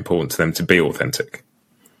not that important to them to be authentic.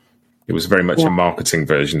 It was very much a marketing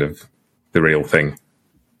version of the real thing.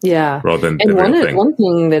 Yeah. Rather than and the real thing. One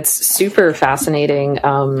thing that's super fascinating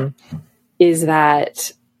is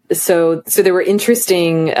that so there were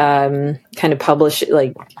interesting kind of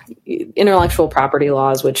like intellectual property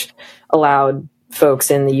laws which allowed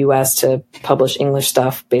folks in the US to publish English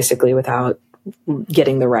stuff basically without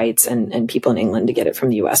getting the rights, and people in England to get it from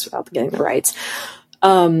the US without getting the rights.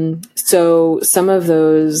 So some of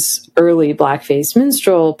those early blackface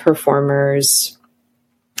minstrel performers,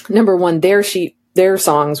 number one, their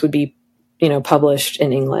songs would be, published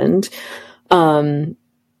in England. And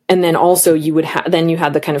then also you had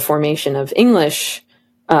the kind of formation of English,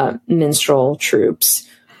 minstrel troops,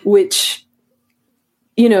 which,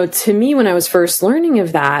 to me, when I was first learning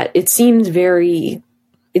of that, it seemed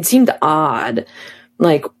odd.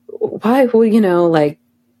 Like, why, well, like,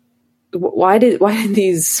 why did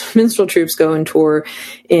these minstrel troops go and tour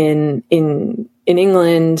in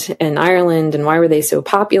England and Ireland, and why were they so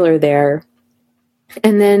popular there?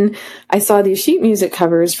 And then I saw these sheet music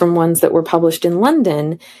covers from ones that were published in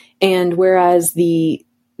London. And whereas that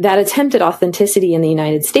attempt at authenticity in the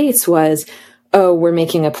United States was, oh, we're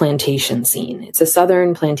making a plantation scene. It's a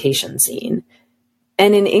Southern plantation scene.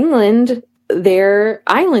 And in England, they're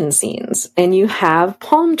island scenes and you have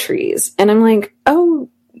palm trees. And I'm like, oh,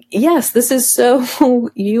 yes, this is so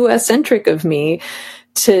US centric of me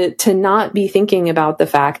to not be thinking about the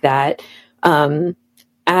fact that,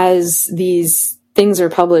 as these things are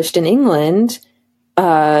published in England,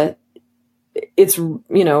 it's,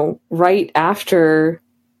 right after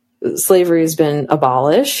slavery has been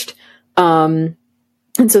abolished. And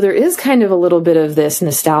so there is kind of a little bit of this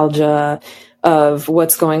nostalgia of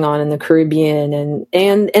what's going on in the Caribbean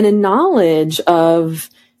and a knowledge of,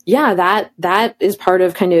 that is part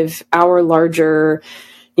of kind of our larger,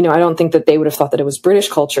 I don't think that they would have thought that it was British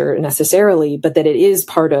culture necessarily, but that it is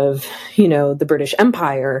part of, the British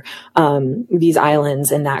Empire, these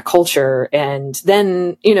islands and that culture. And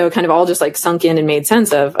then, kind of all just like sunk in and made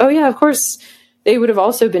sense of, oh yeah, of course they would have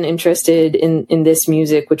also been interested in this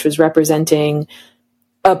music, which was representing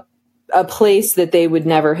a place that they would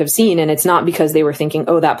never have seen. And it's not because they were thinking,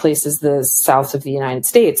 oh, that place is the south of the United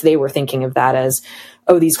States. They were thinking of that as,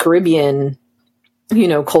 oh, these Caribbean,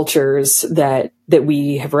 cultures that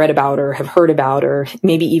we have read about or have heard about, or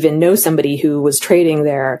maybe even know somebody who was trading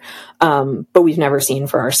there, but we've never seen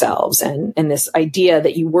for ourselves. And this idea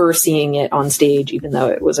that you were seeing it on stage, even though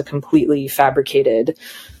it was a completely fabricated,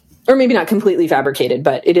 or maybe not completely fabricated,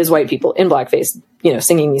 but it is white people in blackface,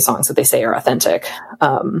 singing these songs that they say are authentic,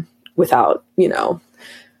 without, and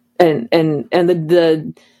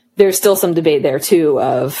there's still some debate there too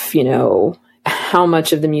of, how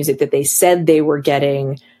much of the music that they said they were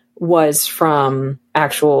getting was from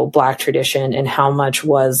actual Black tradition and how much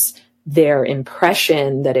was their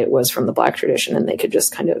impression that it was from the Black tradition, and they could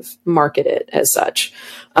just kind of market it as such.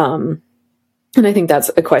 And I think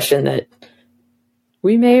that's a question that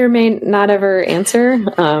we may or may not ever answer.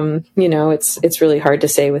 It's really hard to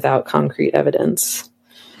say without concrete evidence.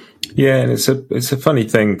 Yeah, and it's a funny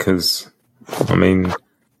thing because,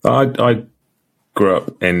 I grew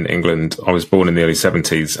up in England. I was born in the early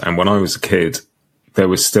 70s, and when I was a kid, there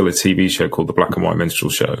was still a TV show called The Black and White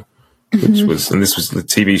Minstrel Show, which was the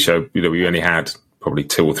TV show. We only had probably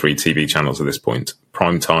 2 or 3 TV channels at this point,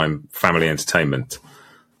 prime time, family entertainment,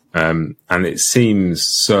 and it seems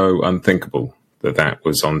so unthinkable that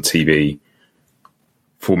was on TV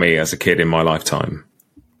for me as a kid in my lifetime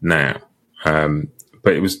now.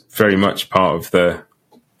 But it was very much part of the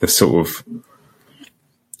sort of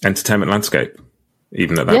entertainment landscape,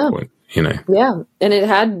 even at that point, Yeah. And it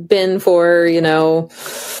had been for,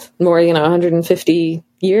 more, 150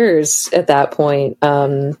 years at that point.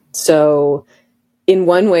 So in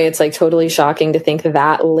one way, it's like totally shocking to think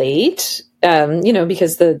that late,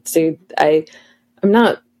 because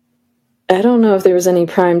I don't know if there was any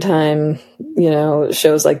primetime,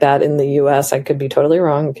 shows like that in the US. I could be totally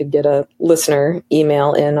wrong. I could get a listener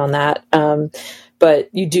email in on that. But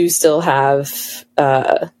you do still have,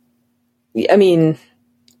 it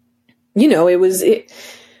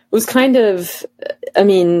was kind of,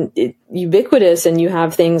 ubiquitous, and you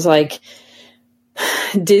have things like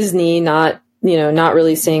Disney not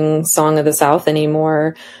releasing Song of the South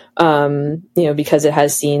anymore, because it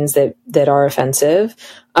has scenes that are offensive.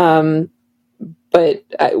 But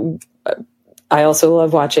I also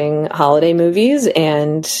love watching holiday movies,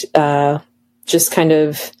 and just kind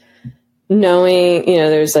of knowing,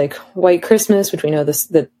 there's like White Christmas, which we know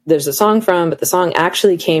that there's a song from, but the song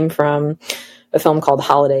actually came from a film called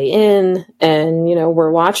Holiday Inn, and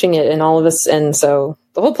we're watching it, and all of us, and so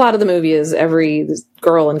the whole plot of the movie is every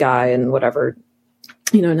girl and guy and whatever,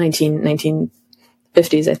 1950s,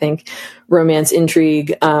 I think, romance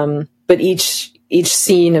intrigue, but each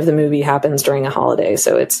scene of the movie happens during a holiday.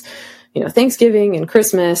 So it's, Thanksgiving and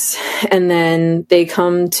Christmas. And then they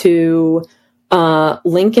come to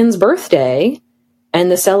Lincoln's birthday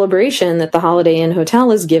and the celebration that the Holiday Inn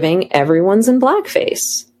Hotel is giving. Everyone's in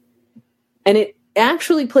blackface. And it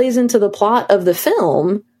actually plays into the plot of the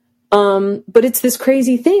film. But it's this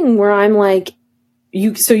crazy thing where I'm like,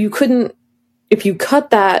 you couldn't, if you cut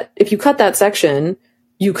that section,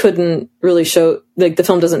 you couldn't really show, like, the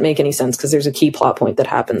film doesn't make any sense because there's a key plot point that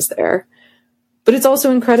happens there. But it's also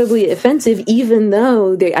incredibly offensive, even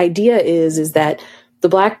though the idea is that the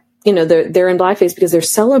Black, they're in blackface because they're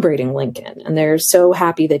celebrating Lincoln and they're so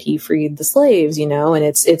happy that he freed the slaves, and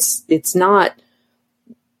it's not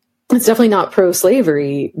it's definitely not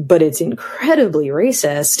pro-slavery, but it's incredibly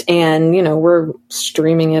racist. And, we're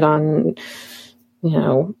streaming it on,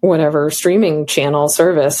 whatever streaming channel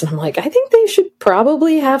service. And I'm like, I think they should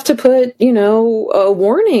probably have to put, a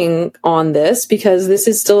warning on this, because this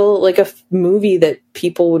is still like a movie that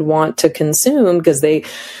people would want to consume, because they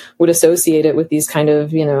would associate it with these kind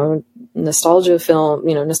of, nostalgia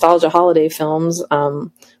holiday films,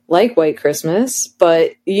 like White Christmas.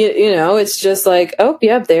 But it's just like, oh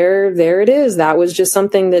yeah, there it is. That was just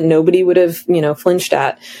something that nobody would have, flinched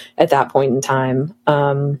at that point in time.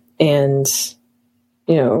 And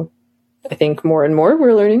I think more and more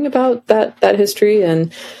we're learning about that history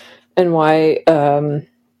and why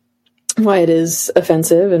it is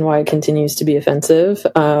offensive and why it continues to be offensive.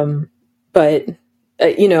 But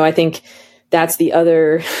I think that's the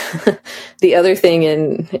other thing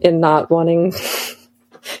in not wanting.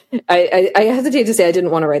 I hesitate to say I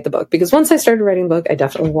didn't want to write the book, because once I started writing the book, I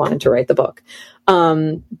definitely wanted to write the book.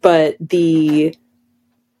 But the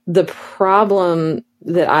problem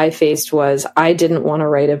that I faced was I didn't want to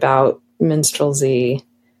write about minstrelsy,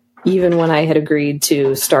 even when I had agreed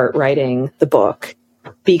to start writing the book,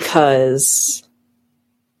 because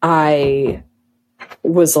I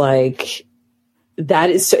was like,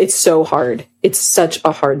 it's so hard. It's such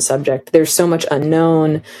a hard subject. There's so much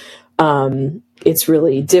unknown. It's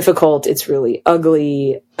really difficult. It's really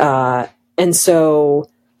ugly. And so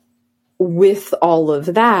with all of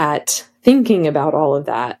that, thinking about all of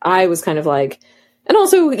that, I was kind of like, and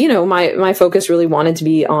also, my focus really wanted to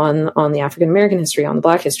be on the African-American history, on the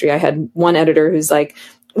Black history. I had one editor who's like,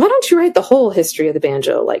 why don't you write the whole history of the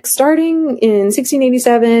banjo, like starting in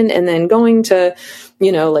 1687 and then going to,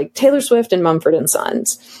 like Taylor Swift and Mumford and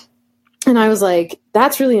Sons. And I was like,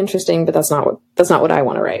 that's really interesting, but that's not what I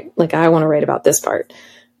want to write. Like, I want to write about this part.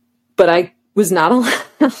 But I was not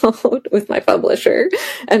allowed with my publisher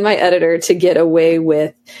and my editor to get away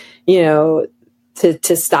with,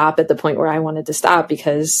 to stop at the point where I wanted to stop,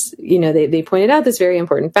 because, they pointed out this very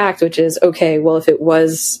important fact, which is, okay, well, if it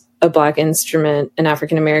was a Black instrument, an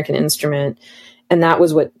African-American instrument, and that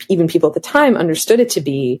was what even people at the time understood it to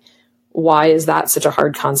be, why is that such a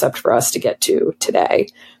hard concept for us to get to today?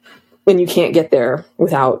 When you can't get there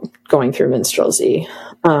without going through minstrelsy.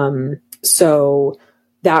 So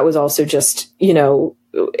that was also just,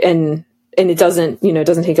 and it doesn't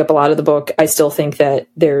take up a lot of the book. I still think that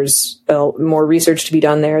there's more research to be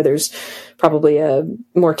done there. There's probably a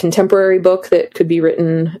more contemporary book that could be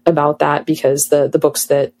written about that, because the books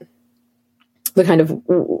that the kind of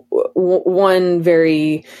one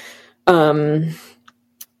very,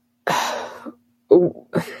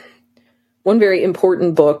 one very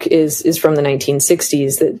important book is from the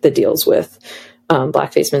 1960s that deals with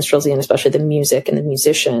blackface minstrelsy, and especially the music and the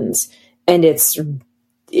musicians. And it's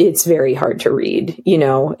very hard to read.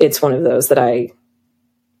 It's one of those that I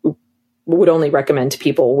would only recommend to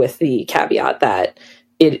people with the caveat that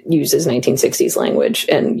it uses 1960s language,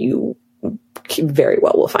 and you very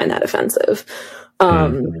well will find that offensive.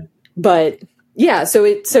 But yeah, so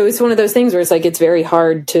it's one of those things where it's like, it's very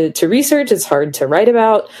hard to research. It's hard to write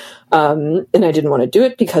about. And I didn't want to do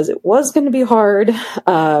it because it was going to be hard.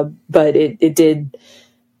 But it did,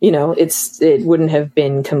 it wouldn't have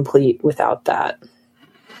been complete without that.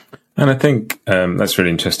 And I think that's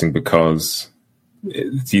really interesting, because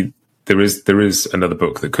there is another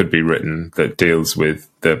book that could be written that deals with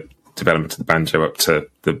the development of the banjo up to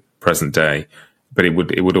the present day, but it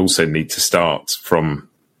would also need to start from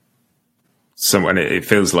somewhere. And it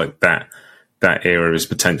feels like that era is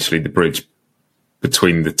potentially the bridge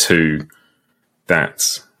between the two.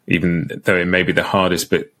 That, even though it may be the hardest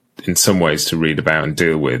bit in some ways to read about and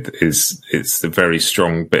deal with, it's the very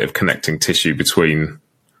strong bit of connecting tissue between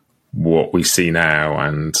what we see now,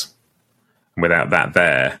 and without that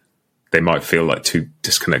there, they might feel like two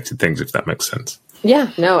disconnected things, if that makes sense.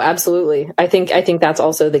 Yeah, no, absolutely. I think that's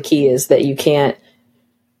also the key, is that you can't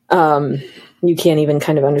even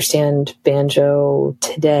kind of understand banjo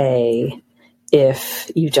today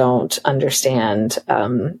if you don't understand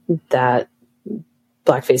that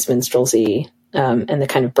blackface minstrelsy and the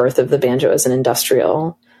kind of birth of the banjo as an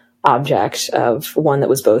industrial object, of one that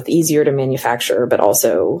was both easier to manufacture, but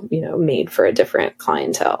also, made for a different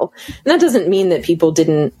clientele. And that doesn't mean that people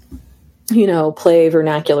didn't, play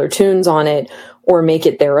vernacular tunes on it or make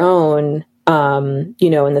it their own, and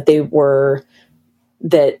that they were,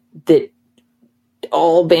 that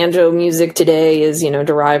all banjo music today is,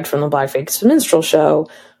 derived from the Blackface Minstrel Show.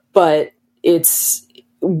 But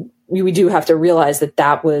we do have to realize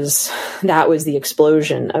that was the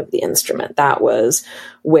explosion of the instrument. That was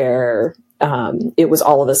where it was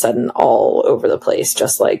all of a sudden all over the place,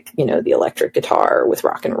 just like, the electric guitar with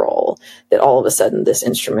rock and roll, that all of a sudden this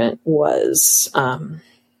instrument was,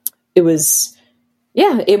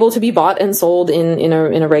 able to be bought and sold in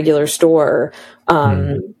a regular store.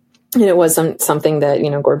 And it was something that,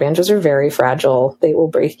 gourd banjos are very fragile. They will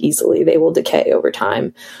break easily. They will decay over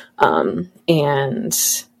time. And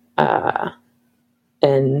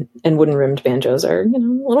wooden rimmed banjos are, a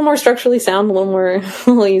little more structurally sound, a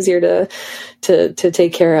little easier to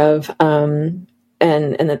take care of. And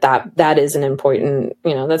that is an important,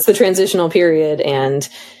 that's the transitional period, and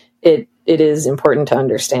it is important to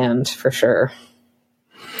understand for sure.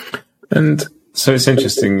 And so it's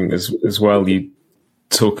interesting as well, you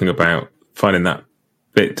talking about finding that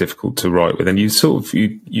bit difficult to write with, and you sort of,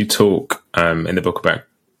 you talk in the book about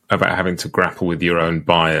having to grapple with your own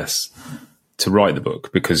bias to write the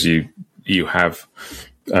book, because you have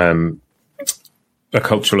a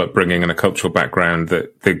cultural upbringing and a cultural background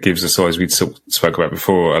that gives us, as we spoke about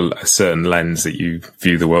before, a certain lens that you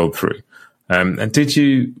view the world through. And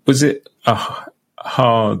was it a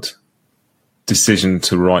hard decision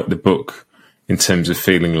to write the book in terms of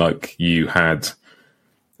feeling like you had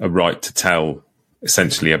a right to tell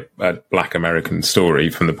essentially a Black American story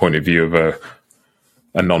from the point of view of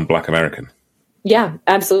a non-Black American? Yeah,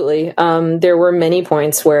 absolutely. There were many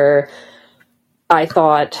points where I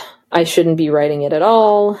thought I shouldn't be writing it at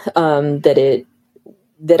all.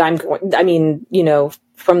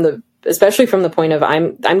 Especially from the point of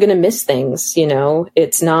I'm going to miss things.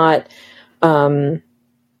 It's not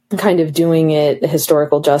kind of doing it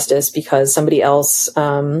historical justice because somebody else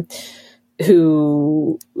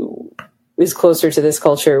who is closer to this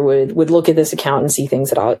culture would look at this account and see things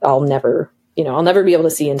that I'll never be able to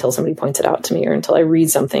see until somebody points it out to me, or until I read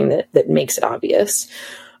something that makes it obvious.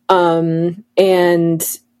 And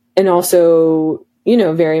also,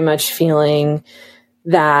 very much feeling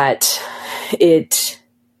that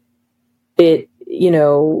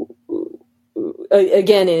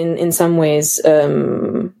again, in some ways,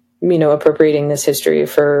 appropriating this history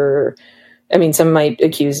some might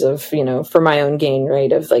accuse of, for my own gain,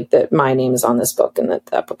 right? Of like that my name is on this book and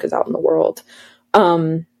that book is out in the world.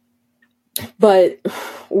 But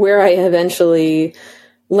where I eventually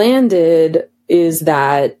landed is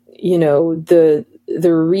that,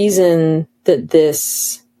 the reason that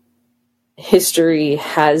this history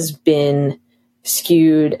has been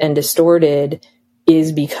skewed and distorted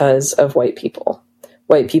is because of white people.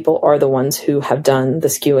 White people are the ones who have done the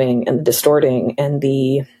skewing and the distorting and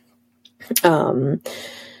the,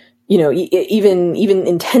 even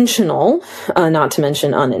intentional, not to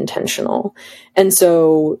mention unintentional. And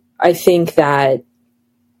so I think that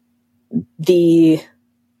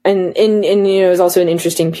it was also an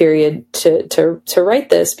interesting period to write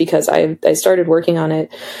this, because I started working on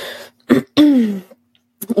it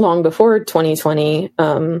long before 2020.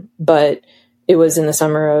 But it was in the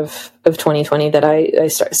summer of 2020 that I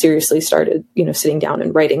seriously started, sitting down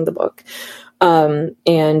and writing the book.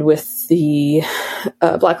 And with the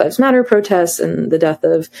Black Lives Matter protests and the death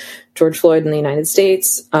of George Floyd in the United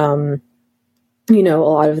States, a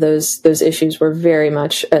lot of those issues were very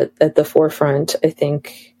much at the forefront, I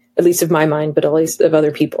think, at least of my mind, but at least of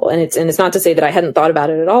other people. And it's not to say that I hadn't thought about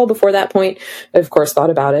it at all before that point. I, of course, thought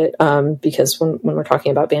about it, because when we're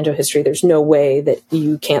talking about banjo history, there's no way that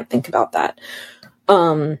you can't think about that.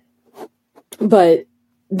 But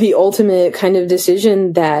the ultimate kind of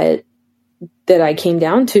decision that I came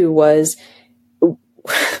down to was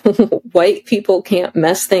white people can't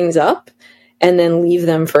mess things up and then leave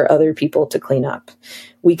them for other people to clean up.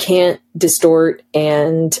 We can't distort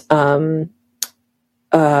and,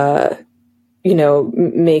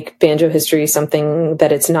 make banjo history something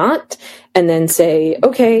that it's not, and then say,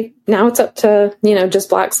 okay, now it's up to, just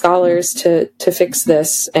Black scholars to fix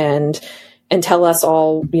this and tell us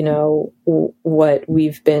all, what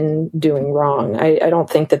we've been doing wrong. I don't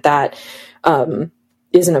think that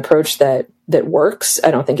is an approach that works.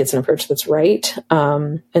 I don't think it's an approach that's right.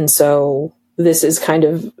 And so this is kind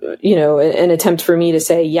of, an attempt for me to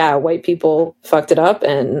say, yeah, white people fucked it up,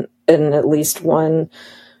 and at least one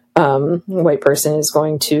white person is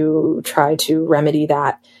going to try to remedy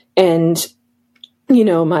that. And,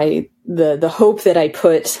 the hope that I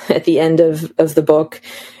put at the end of the book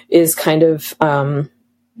is kind of a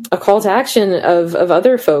call to action of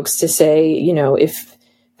other folks to say, if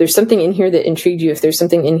there's something in here that intrigued you, if there's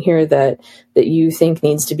something in here that you think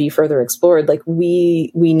needs to be further explored, like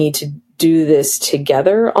we need to do this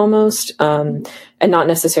together almost, and not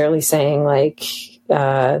necessarily saying like,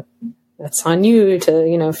 that's on you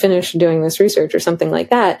to, finish doing this research or something like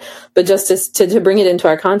that. But just to bring it into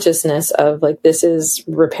our consciousness of like, this is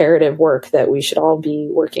reparative work that we should all be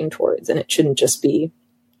working towards. And it shouldn't just be,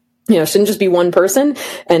 shouldn't just be one person.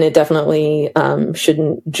 And it definitely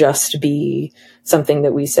shouldn't just be something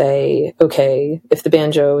that we say, okay, if the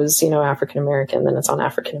banjo is, African-American, then it's on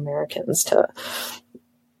African-Americans to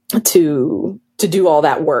do all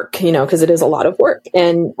that work, because it is a lot of work.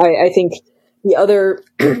 And I think the other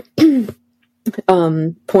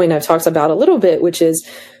point I've talked about a little bit, which is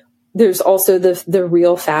there's also the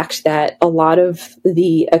real fact that a lot of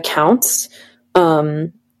the accounts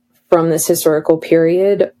from this historical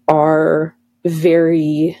period have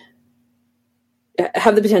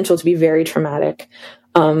the potential to be very traumatic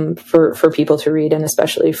for people to read, and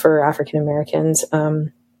especially for African Americans.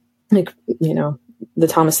 The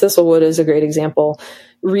Thomas Thistlewood is a great example.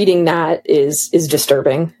 Reading that is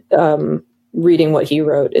disturbing. Reading what he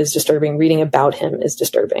wrote is disturbing. Reading about him is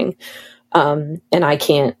disturbing. And I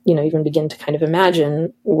can't, even begin to kind of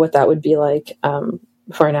imagine what that would be like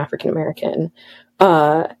for an African American.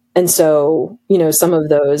 And so, some of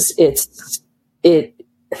those, it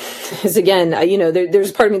is again,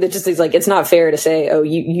 there's part of me that just is like, it's not fair to say, oh,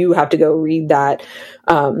 you have to go read that,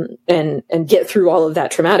 and get through all of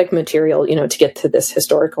that traumatic material, to get to this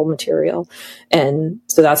historical material. And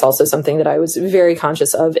so that's also something that I was very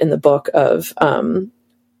conscious of in the book of,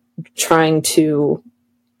 trying to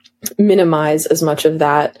minimize as much of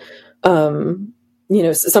that. Some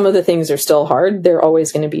of the things are still hard. They're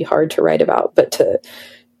always going to be hard to write about, but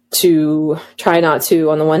to try not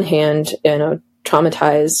to, on the one hand,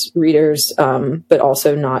 traumatize readers, but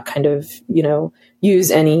also not kind of,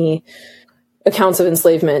 use any accounts of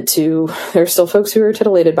enslavement there's still folks who are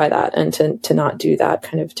titillated by that, and to not do that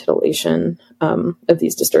kind of titillation of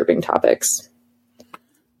these disturbing topics.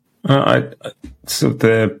 What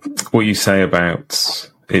you say about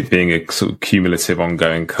it being a sort of cumulative,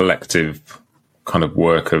 ongoing, collective kind of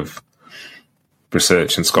work of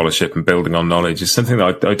research and scholarship and building on knowledge is something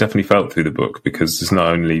that I definitely felt through the book, because there's not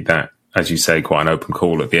only that, as you say, quite an open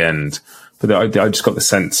call at the end, but I just got the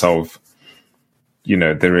sense of,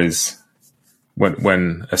 there is,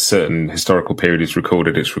 when a certain historical period is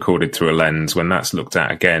recorded, it's recorded through a lens. When that's looked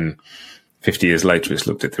at again 50 years later, it's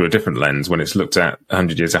looked at through a different lens. When it's looked at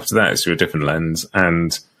 100 years after that, it's through a different lens.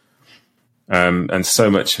 And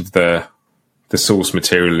so much of the source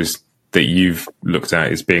material that you've looked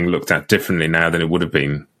at is being looked at differently now than it would have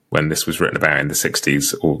been when this was written about in the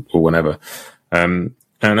 60s or whenever. And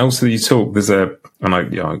also you talk,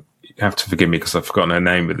 you have to forgive me because I've forgotten her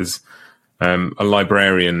name, but there's a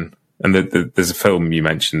librarian, and there's a film you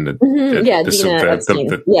mentioned,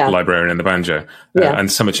 the librarian and the banjo,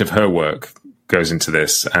 and so much of her work goes into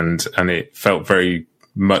this, and it felt very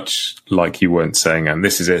much like you weren't saying, and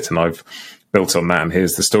this is it, and I've built on that, and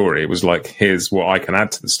here's the story. It was like, here's what I can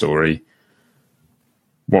add to the story.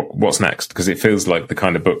 What's next? Because it feels like the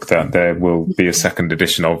kind of book that there will be a second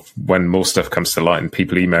edition of when more stuff comes to light and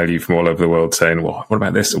people email you from all over the world saying, well, what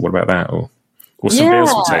about this, or what about that, or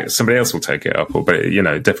somebody else will take it up, but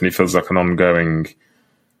it definitely feels like an ongoing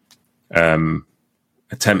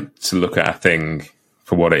attempt to look at a thing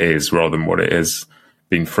for what it is rather than what it is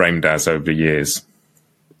being framed as over the years.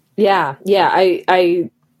 Yeah. I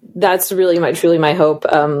that's really truly my hope.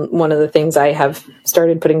 One of the things I have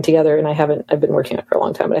started putting together, and I've been working on it for a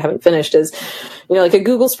long time, but I haven't finished, is, like a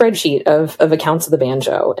Google spreadsheet of accounts of the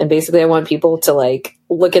banjo. And basically I want people to like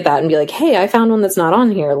look at that and be like, hey, I found one that's not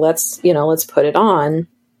on here. Let's put it on.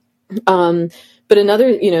 But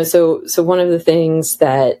another, so one of the things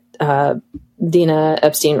that, Dina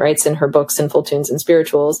Epstein writes in her book, Sinful Tunes and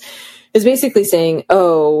Spirituals, is basically saying,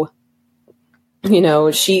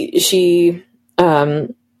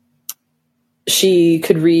 she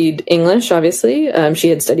could read English, obviously. She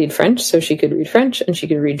had studied French, so she could read French and she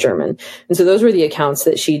could read German. And so those were the accounts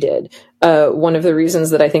that she did. One of the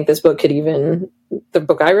reasons that I think this book the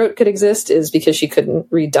book I wrote could exist is because she couldn't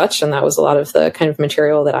read Dutch. And that was a lot of the kind of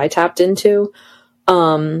material that I tapped into.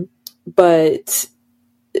 But,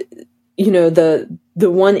 the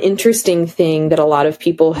one interesting thing that a lot of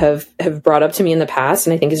people have brought up to me in the past,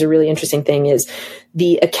 and I think is a really interesting thing, is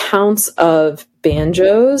the accounts of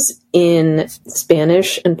banjos in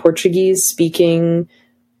Spanish and Portuguese speaking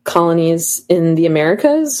colonies in the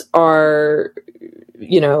Americas are,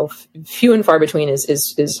 few and far between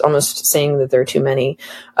is almost saying that there are too many.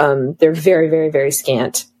 They're very, very, very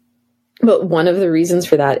scant. But one of the reasons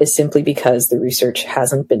for that is simply because the research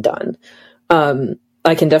hasn't been done.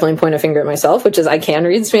 I can definitely point a finger at myself, which is I can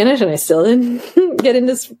read Spanish and I still didn't get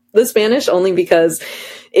into the Spanish, only because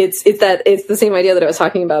it's the same idea that I was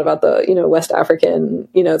talking about the, West African,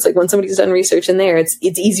 it's like when somebody's done research in there, it's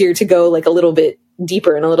easier to go like a little bit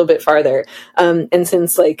deeper and a little bit farther. And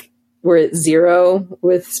since like we're at zero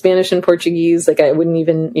with Spanish and Portuguese, like I wouldn't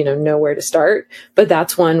even, know where to start. But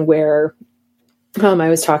that's one where I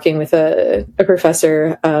was talking with a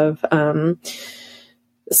professor of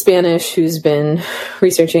Spanish who's been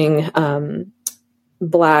researching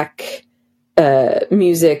Black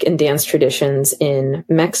music and dance traditions in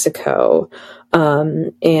Mexico,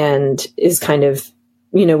 and is kind of,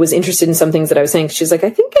 was interested in some things that I was saying. She's like, I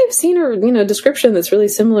think I've seen a description that's really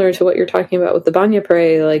similar to what you're talking about with the Banya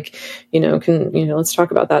Pare. Like, let's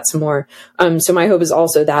talk about that some more. So my hope is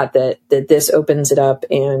also that this opens it up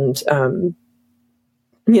and,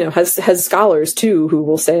 has scholars too who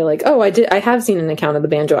will say like, oh, I have seen an account of the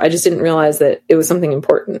banjo. I just didn't realize that it was something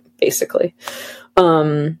important, basically.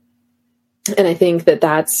 And I think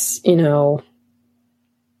that's,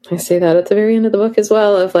 I say that at the very end of the book as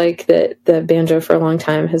well, of like that the banjo for a long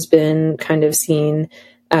time has been kind of seen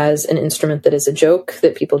as an instrument that is a joke,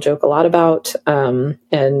 that people joke a lot about.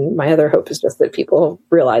 And my other hope is just that people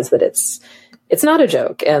realize that it's not a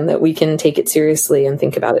joke, and that we can take it seriously and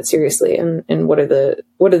think about it seriously. And what are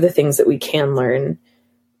the things that we can learn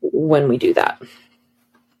when we do that?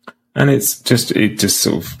 And it just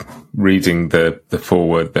sort of reading the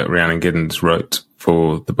foreword that Rhiannon Giddens wrote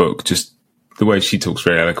for the book, just the way she talks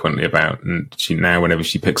very eloquently about, and she now, whenever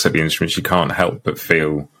she picks up the instrument, she can't help but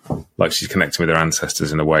feel like she's connecting with her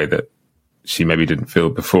ancestors in a way that she maybe didn't feel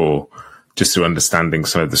before, just through understanding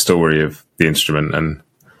some of the story of the instrument and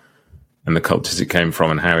the cultures it came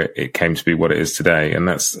from and how it came to be what it is today. And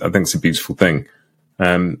I think it's a beautiful thing.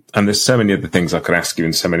 And there's so many other things I could ask you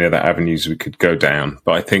and so many other avenues we could go down.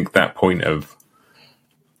 But I think that point of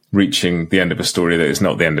reaching the end of a story that is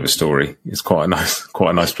not the end of a story is quite a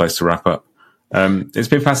nice place to wrap up. It's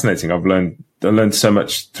been fascinating. I learned so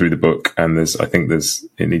much through the book, and I think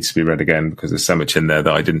it needs to be read again because there's so much in there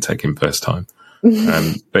that I didn't take in first time.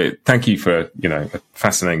 But thank you for, a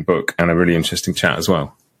fascinating book and a really interesting chat as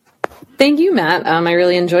well. Thank you, Matt. I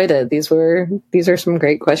really enjoyed it. These are some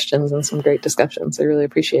great questions and some great discussions. I really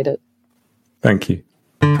appreciate it. Thank you.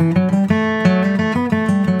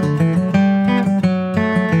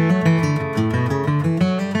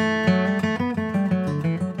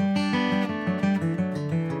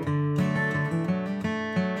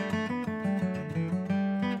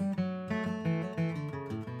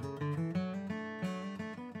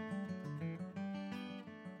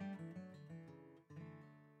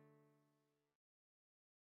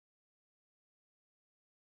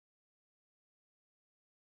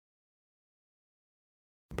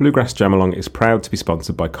 Bluegrass Jamalong is proud to be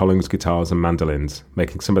sponsored by Collings Guitars and Mandolins,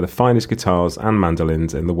 making some of the finest guitars and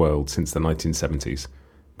mandolins in the world since the 1970s.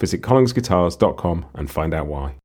 Visit collingsguitars.com and find out why.